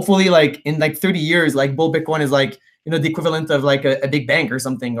like hopefully like in like 30 years, like bull Bitcoin is like, the equivalent of like a big bank or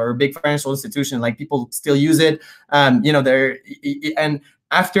something, or a big financial institution. Like people still use it. And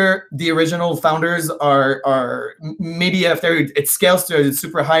after the original founders are maybe after it scales to a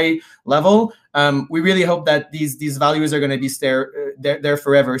super high level, we really hope that these values are going to be there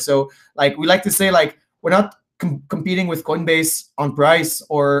forever. So like we like to say, like, we're not competing with Coinbase on price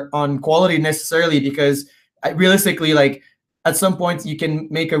or on quality necessarily, because realistically, like at some point you can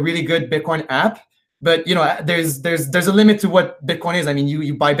make a really good Bitcoin app. But there's a limit to what Bitcoin is. I mean,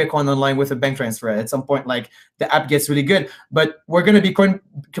 you buy Bitcoin online with a bank transfer. At some point, like the app gets really good. But we're going to be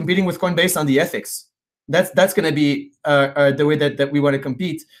competing with Coinbase on the ethics. That's going to be the way that we want to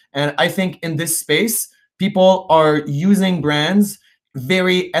compete. And I think in this space, people are using brands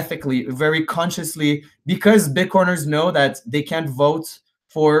very ethically, very consciously, because Bitcoiners know that they can't vote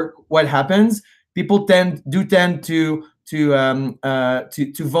for what happens. People tend to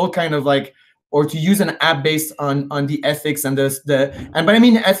vote kind of like, or to use an app based on the ethics and but I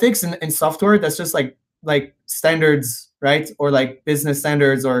mean ethics in software, that's just like standards, right? Or like business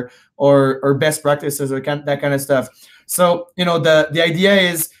standards or best practices or that kind of stuff. So the idea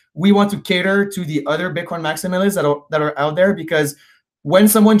is we want to cater to the other Bitcoin maximalists that are out there, because when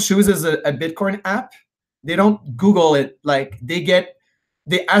someone chooses a Bitcoin app, they don't Google it. Like they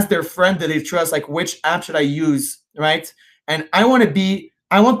ask their friend that they trust, like, which app should I use, right? And I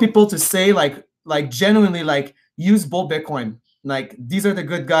want people to say like genuinely, like, use bull Bitcoin. Like, these are the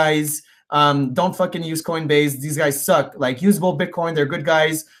good guys. Don't fucking use Coinbase. These guys suck. Like, use bull Bitcoin. They're good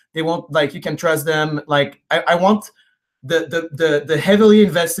guys. They won't, like, you can trust them. Like, I want the heavily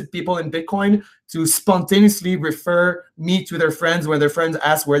invested people in Bitcoin to spontaneously refer me to their friends when their friends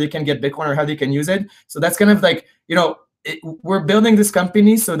ask where they can get Bitcoin or how they can use it. So that's kind of like, we're building this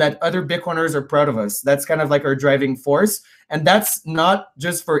company so that other Bitcoiners are proud of us. That's kind of like our driving force. And that's not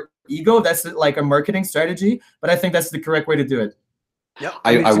just for ego. That's like a marketing strategy, but I think that's the correct way to do it. Yep.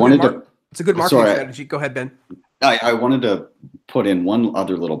 It's a good marketing strategy. Go ahead, Ben. I wanted to put in one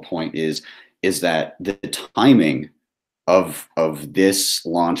other little point is that the timing of this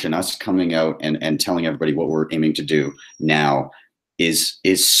launch and us coming out and telling everybody what we're aiming to do now is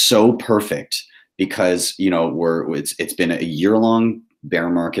so perfect, because it's been a year-long bear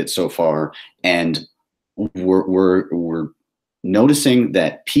market so far, and we're noticing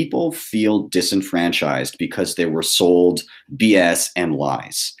that people feel disenfranchised because they were sold BS and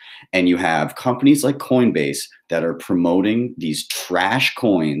lies. And you have companies like Coinbase that are promoting these trash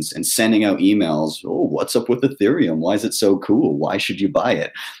coins and sending out emails. Oh, what's up with Ethereum? Why is it so cool? Why should you buy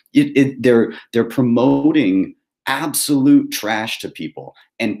it? They're promoting absolute trash to people,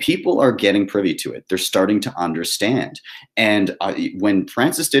 and people are getting privy to it. They're starting to understand. And when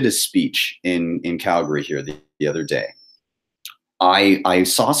Francis did his speech in Calgary here the other day, I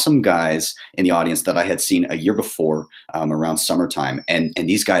saw some guys in the audience that I had seen a year before around summertime, and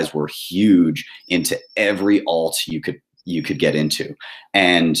these guys were huge into every alt you could get into.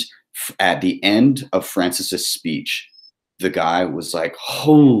 And at the end of Francis's speech, the guy was like,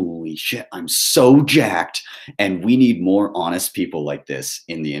 holy shit, I'm so jacked, and we need more honest people like this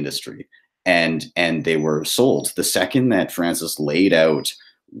in the industry. And they were sold. The second that Francis laid out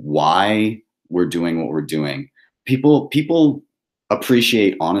why we're doing what we're doing, people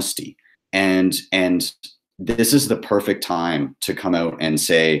appreciate honesty, and this is the perfect time to come out and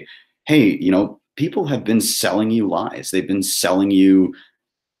say, hey, people have been selling you lies. They've been selling you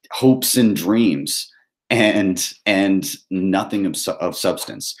hopes and dreams, and nothing of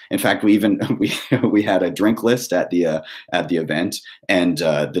substance. In fact, we had a drink list at the event, and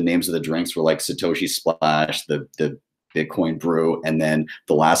the names of the drinks were like Satoshi Splash, the Bitcoin Brew, and then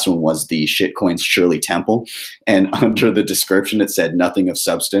the last one was the Shitcoins Shirley Temple. And under the description, it said nothing of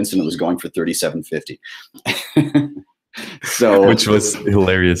substance, and it was going for $37.50. So, which was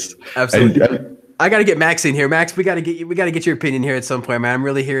hilarious. Absolutely. I got to get Max in here. Max, we got to get your opinion here at some point, man. I'm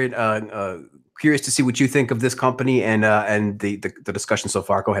really curious to see what you think of this company and the discussion so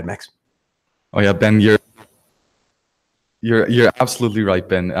far. Go ahead, Max. Oh yeah, Ben, you're absolutely right,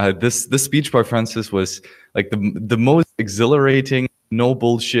 Ben. This speech by Francis was like the most exhilarating, no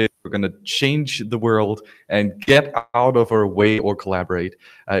bullshit. We're gonna change the world and get out of our way or collaborate.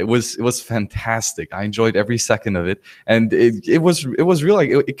 It was fantastic. I enjoyed every second of it, and it was real.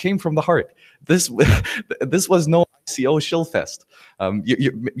 Like it came from the heart. This was no ICO shill fest.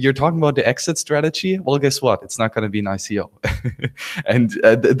 You're talking about the exit strategy. Well, guess what? It's not going to be an ICO, and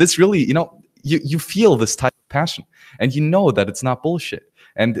this really, you feel this type of passion, and you know that it's not bullshit.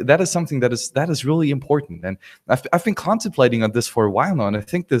 And that is something that is really important. And I've been contemplating on this for a while now, and I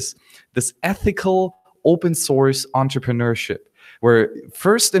think this ethical open source entrepreneurship, where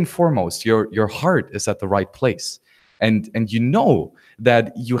first and foremost your heart is at the right place, and you know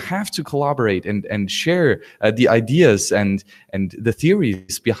that you have to collaborate and share the ideas and the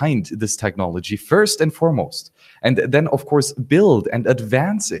theories behind this technology first and foremost, and then of course build and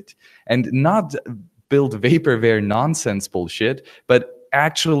advance it, and not build vaporware nonsense bullshit, but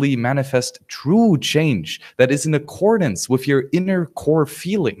actually manifest true change that is in accordance with your inner core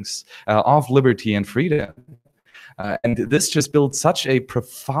feelings of liberty and freedom. And this just builds such a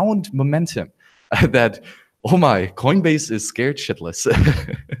profound momentum that, oh my, Coinbase is scared shitless.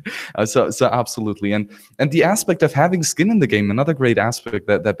 So absolutely. And the aspect of having skin in the game, another great aspect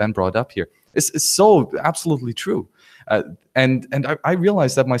that Ben brought up here, is so absolutely true. And I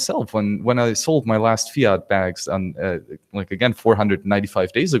realized that myself when I sold my last fiat bags on like again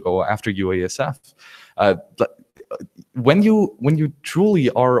 495 days ago after UASF. When you truly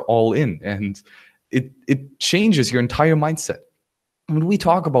are all in, and it changes your entire mindset. When we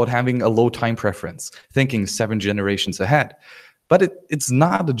talk about having a low time preference, thinking 7 generations ahead, but it's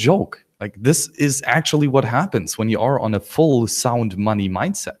not a joke. Like, this is actually what happens when you are on a full sound money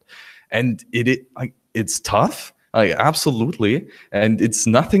mindset, and it's tough. Absolutely. And it's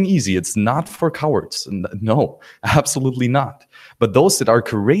nothing easy. It's not for cowards. No, absolutely not. But those that are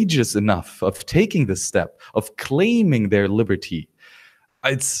courageous enough of taking this step, of claiming their liberty,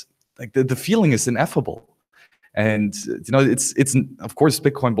 it's like the feeling is ineffable. And it's of course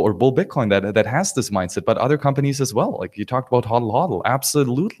Bitcoin or Bull Bitcoin that has this mindset, but other companies as well. Like you talked about HODL HODL,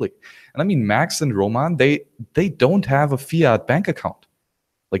 absolutely. And I mean, Max and Roman, they don't have a fiat bank account,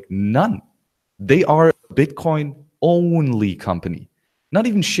 like none. They are a Bitcoin only company. Not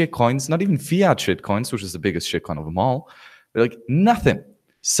even shitcoins, not even fiat shitcoins, which is the biggest shitcoin of them all. They're like nothing.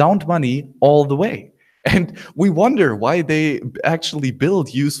 Sound money all the way. And we wonder why they actually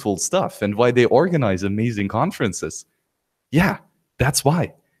build useful stuff and why they organize amazing conferences. Yeah, that's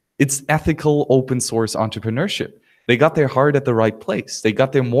why. It's ethical open source entrepreneurship. They got their heart at the right place. They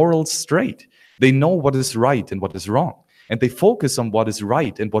got their morals straight. They know what is right and what is wrong. And they focus on what is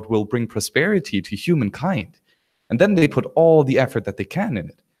right and what will bring prosperity to humankind. And then they put all the effort that they can in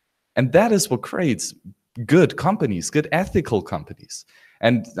it. And that is what creates good companies, good ethical companies.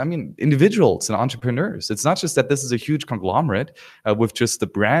 And I mean, individuals and entrepreneurs. It's not just that this is a huge conglomerate with just the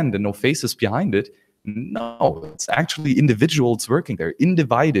brand and no faces behind it. No, it's actually individuals working there,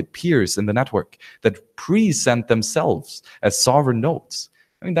 undivided peers in the network that present themselves as sovereign nodes.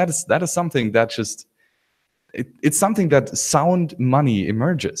 I mean, that is something that just, it's something that sound money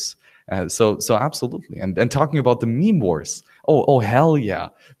emerges. So absolutely. And talking about the meme wars, oh hell yeah,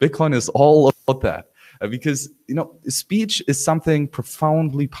 Bitcoin is all about that. Because speech is something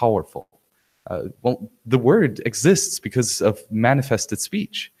profoundly powerful. Well, the word exists because of manifested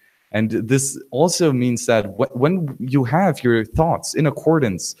speech. And this also means that when you have your thoughts in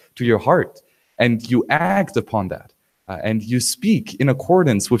accordance to your heart, and you act upon that, and you speak in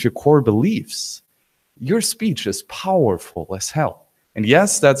accordance with your core beliefs, your speech is powerful as hell. And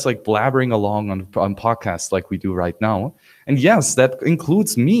yes, that's like blabbering along on podcasts like we do right now. And yes, that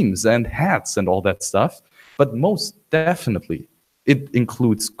includes memes and hats and all that stuff. But most definitely, it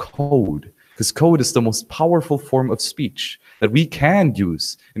includes code. Because code is the most powerful form of speech that we can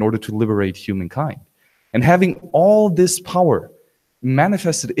use in order to liberate humankind. And having all this power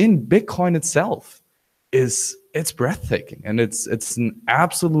manifested in Bitcoin itself it's breathtaking. And it's an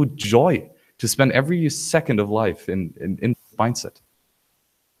absolute joy to spend every second of life in mindset.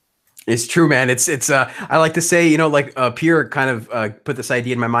 It's true, man. I like to say, like Pierre kind of put this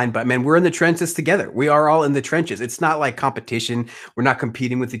idea in my mind, but man, we're in the trenches together. We are all in the trenches. It's not like competition. We're not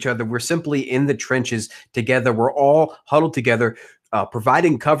competing with each other. We're simply in the trenches together. We're all huddled together,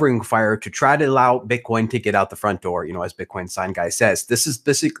 providing covering fire to try to allow Bitcoin to get out the front door. As Bitcoin Sign Guy says, this is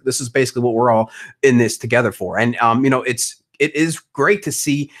basically what we're all in this together for. And it is great to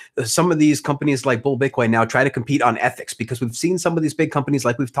see some of these companies like Bull Bitcoin now try to compete on ethics, because we've seen some of these big companies,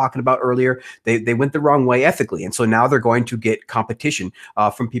 like we've talked about earlier, they went the wrong way ethically. And so now they're going to get competition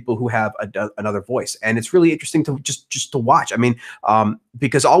from people who have another voice. And it's really interesting to just to watch. I mean,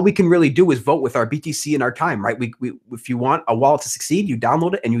 because all we can really do is vote with our BTC and our time, right? We if you want a wallet to succeed, you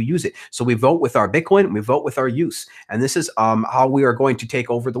download it and you use it. So we vote with our Bitcoin and we vote with our use. And this is how we are going to take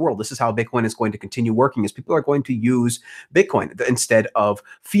over the world. This is how Bitcoin is going to continue working, is people are going to use Bitcoin instead of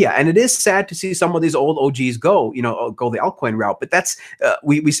fiat. And it is sad to see some of these old OGs go the altcoin route. But that's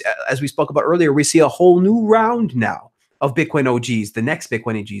we as we spoke about earlier, we see a whole new round now of Bitcoin OGs, the next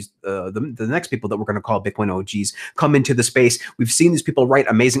Bitcoin OGs, the next people that we're going to call Bitcoin OGs come into the space. We've seen these people write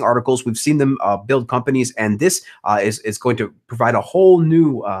amazing articles. We've seen them build companies, and this is going to provide a whole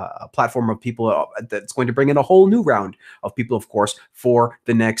new platform of people that's going to bring in a whole new round of people, of course, for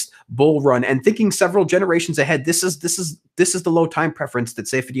the next bull run. And thinking several generations ahead, this is the low time preference that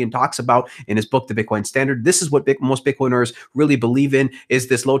Saifedean talks about in his book, The Bitcoin Standard. This is what most Bitcoiners really believe in, is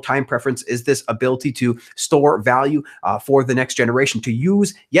this low time preference, is this ability to store value for the next generation, to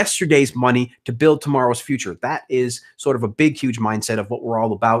use yesterday's money to build tomorrow's future. That is sort of a big, huge mindset of what we're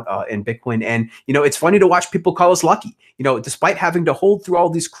all about in Bitcoin. And, it's funny to watch people call us lucky, despite having to hold through all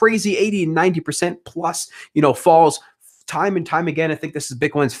these crazy 80 and 90% plus, falls time and time again. I think this is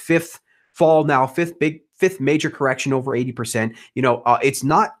Bitcoin's fifth fall now, fifth major correction over 80%. It's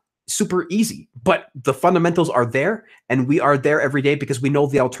not super easy, but the fundamentals are there, and we are there every day because we know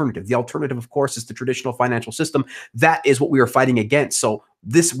the alternative. The alternative, of course, is the traditional financial system. That is what we are fighting against. So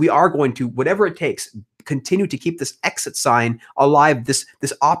we are going to, whatever it takes, continue to keep this exit sign alive, this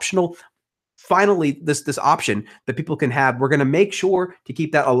optional, finally, this option that people can have. We're going to make sure to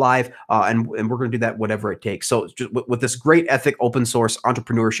keep that alive, and we're going to do that whatever it takes. So just with this great ethic, open source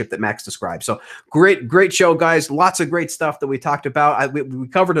entrepreneurship that Max described. So great show, guys. Lots of great stuff that we talked about. We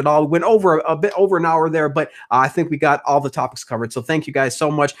covered it all. We went over a bit over an hour there, but I think we got all the topics covered. So thank you guys so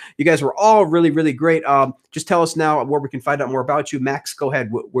much. You guys were all really, really great. Just tell us now where we can find out more about you. Max, go ahead.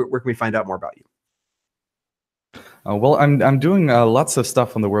 Where can we find out more about you? Well, I'm doing lots of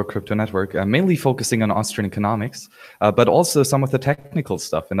stuff on the World Crypto Network, mainly focusing on Austrian economics, but also some of the technical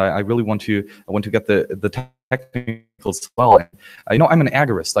stuff. And I really want to get the technicals as well. And, I'm an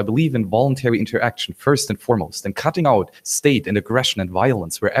agorist. I believe in voluntary interaction first and foremost, and cutting out state and aggression and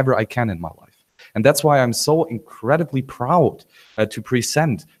violence wherever I can in my life. And that's why I'm so incredibly proud to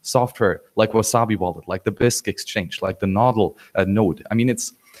present software like Wasabi Wallet, like the BISC exchange, like the Nodl node. I mean,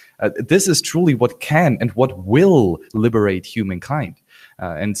 this is truly what can and what will liberate humankind.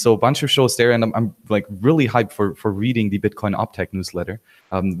 And so a bunch of shows there, and I'm like really hyped for reading the Bitcoin Optech newsletter.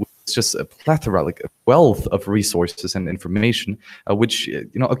 It's just a plethora, like a wealth of resources and information, which,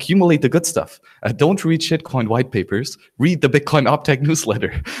 accumulate the good stuff. Don't read shitcoin white papers, read the Bitcoin Optech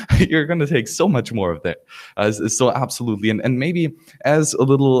newsletter. You're going to take so much more of that. So absolutely. And maybe as a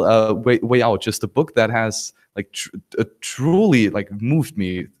little way out, just a book that has truly moved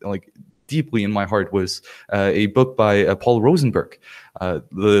me deeply in my heart was a book by Paul Rosenberg,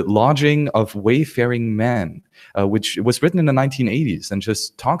 The Lodging of Wayfaring Man, which was written in the 1980s and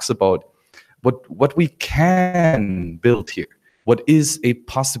just talks about what we can build here, what is a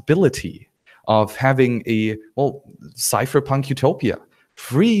possibility of having a cypherpunk utopia,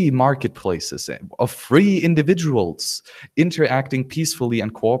 free marketplaces of free individuals interacting peacefully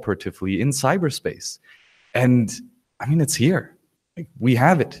and cooperatively in cyberspace. And I mean, it's here. We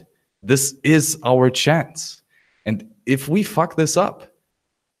have it. This is our chance. And if we fuck this up,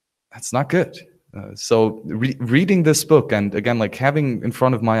 that's not good. So reading this book, and again, having in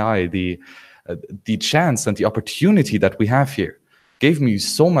front of my eye the chance and the opportunity that we have here, gave me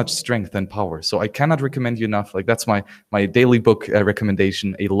so much strength and power. So I cannot recommend you enough. That's my daily book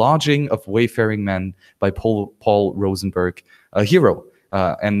recommendation, A Lodging of Wayfaring Men by Paul Rosenberg, a hero.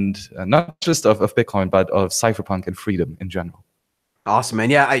 And not just of Bitcoin, but of cypherpunk and freedom in general. Awesome, man.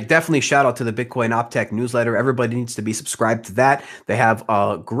 Yeah, I definitely shout out to the Bitcoin Optech newsletter. Everybody needs to be subscribed to that. They have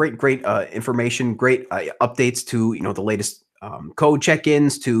great information, great updates to the latest code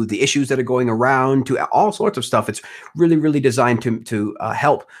check-ins to the issues that are going around to all sorts of stuff. It's really, really designed to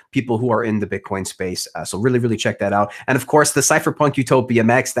help people who are in the Bitcoin space. So really, really check that out. And of course, the Cypherpunk Utopia,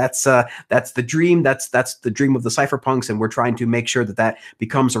 Max, that's the dream. That's the dream of the Cypherpunks. And we're trying to make sure that that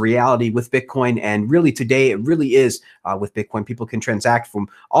becomes a reality with Bitcoin. And really today, it really is with Bitcoin. People can transact from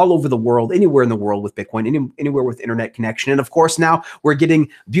all over the world, anywhere in the world with Bitcoin, anywhere with internet connection. And of course, now we're getting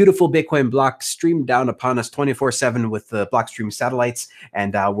beautiful Bitcoin blocks streamed down upon us 24/7 with the Blockstream satellites.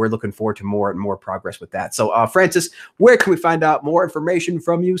 And we're looking forward to more and more progress with that. So Francis, where can we find out more information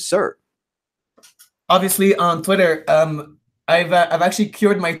from you, sir? Obviously on Twitter. I've actually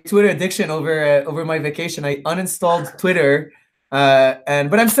cured my Twitter addiction over my vacation. I uninstalled Twitter, but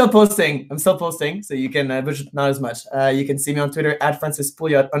I'm still posting. So you can, but not as much. You can see me on Twitter at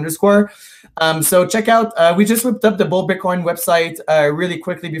 @FrancisPouliot_. So check out. We just whipped up the Bull Bitcoin website really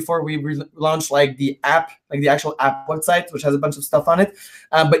quickly before we launched like the app, like the actual app website, which has a bunch of stuff on it.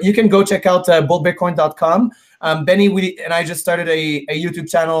 But you can go check out bullbitcoin.com. Benny and I just started a YouTube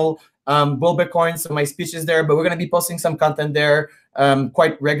channel. Bull Bitcoin, so my speech is there, but we're going to be posting some content there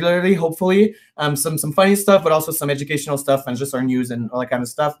quite regularly, hopefully. Some funny stuff, but also some educational stuff and just our news and all that kind of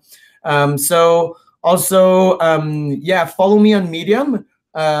stuff. So also, yeah, follow me on Medium.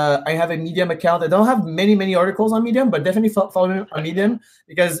 I have a Medium account. I don't have many articles on Medium, but definitely follow me on Medium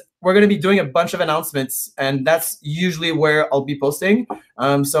because we're going to be doing a bunch of announcements, and that's usually where I'll be posting.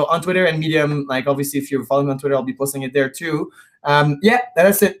 So on Twitter and Medium, like obviously if you're following me on Twitter, I'll be posting it there too. Yeah,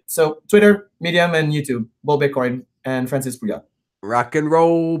 that's it. So Twitter, Medium, and YouTube, Bull Bitcoin and Francis Pouliot. Rock and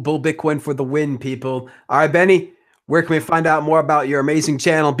roll, Bull Bitcoin for the win, people. All right, Benny, where can we find out more about your amazing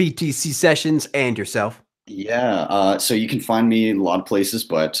channel, BTC Sessions, and yourself? Yeah, so you can find me in a lot of places,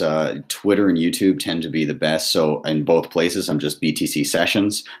 but Twitter and YouTube tend to be the best. So in both places, I'm just BTC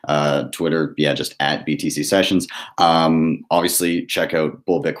Sessions. Twitter, yeah, just at BTC Sessions. Obviously, check out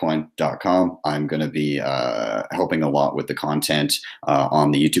bullbitcoin.com. I'm going to be helping a lot with the content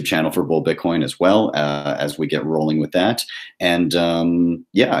on the YouTube channel for Bull Bitcoin as well as we get rolling with that. And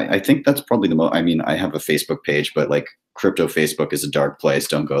yeah, I think that's probably the most. I mean, I have a Facebook page, but like, crypto Facebook is a dark place.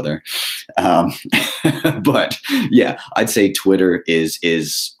 Don't go there. But yeah, I'd say Twitter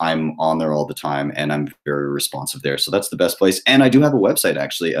is I'm on there all the time and I'm very responsive there. So that's the best place. And I do have a website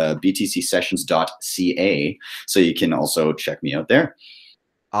actually, btcsessions.ca. So you can also check me out there.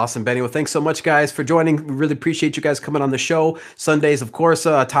 Awesome, Benny. Well, thanks so much, guys, for joining. We really appreciate you guys coming on the show. Sundays, of course,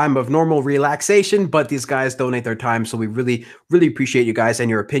 a time of normal relaxation, but these guys donate their time. So we really, really appreciate you guys and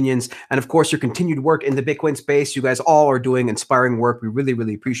your opinions. And of course, your continued work in the Bitcoin space. You guys all are doing inspiring work. We really,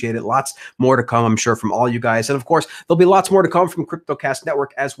 really appreciate it. Lots more to come, I'm sure, from all you guys. And of course, there'll be lots more to come from CryptoCast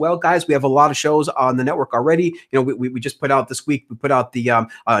Network as well, guys. We have a lot of shows on the network already. You know, we just put out this week, we put out the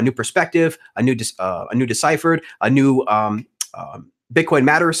new perspective, a new deciphered, a new Bitcoin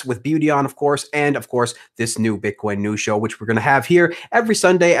Matters with Beauty on, of course, and of course, this new Bitcoin news show, which we're going to have here every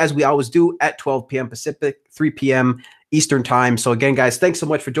Sunday, as we always do, at 12 p.m. Pacific, 3 p.m. Eastern time. So again, guys, thanks so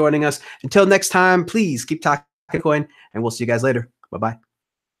much for joining us. Until next time, please keep talking Bitcoin, and we'll see you guys later. Bye-bye.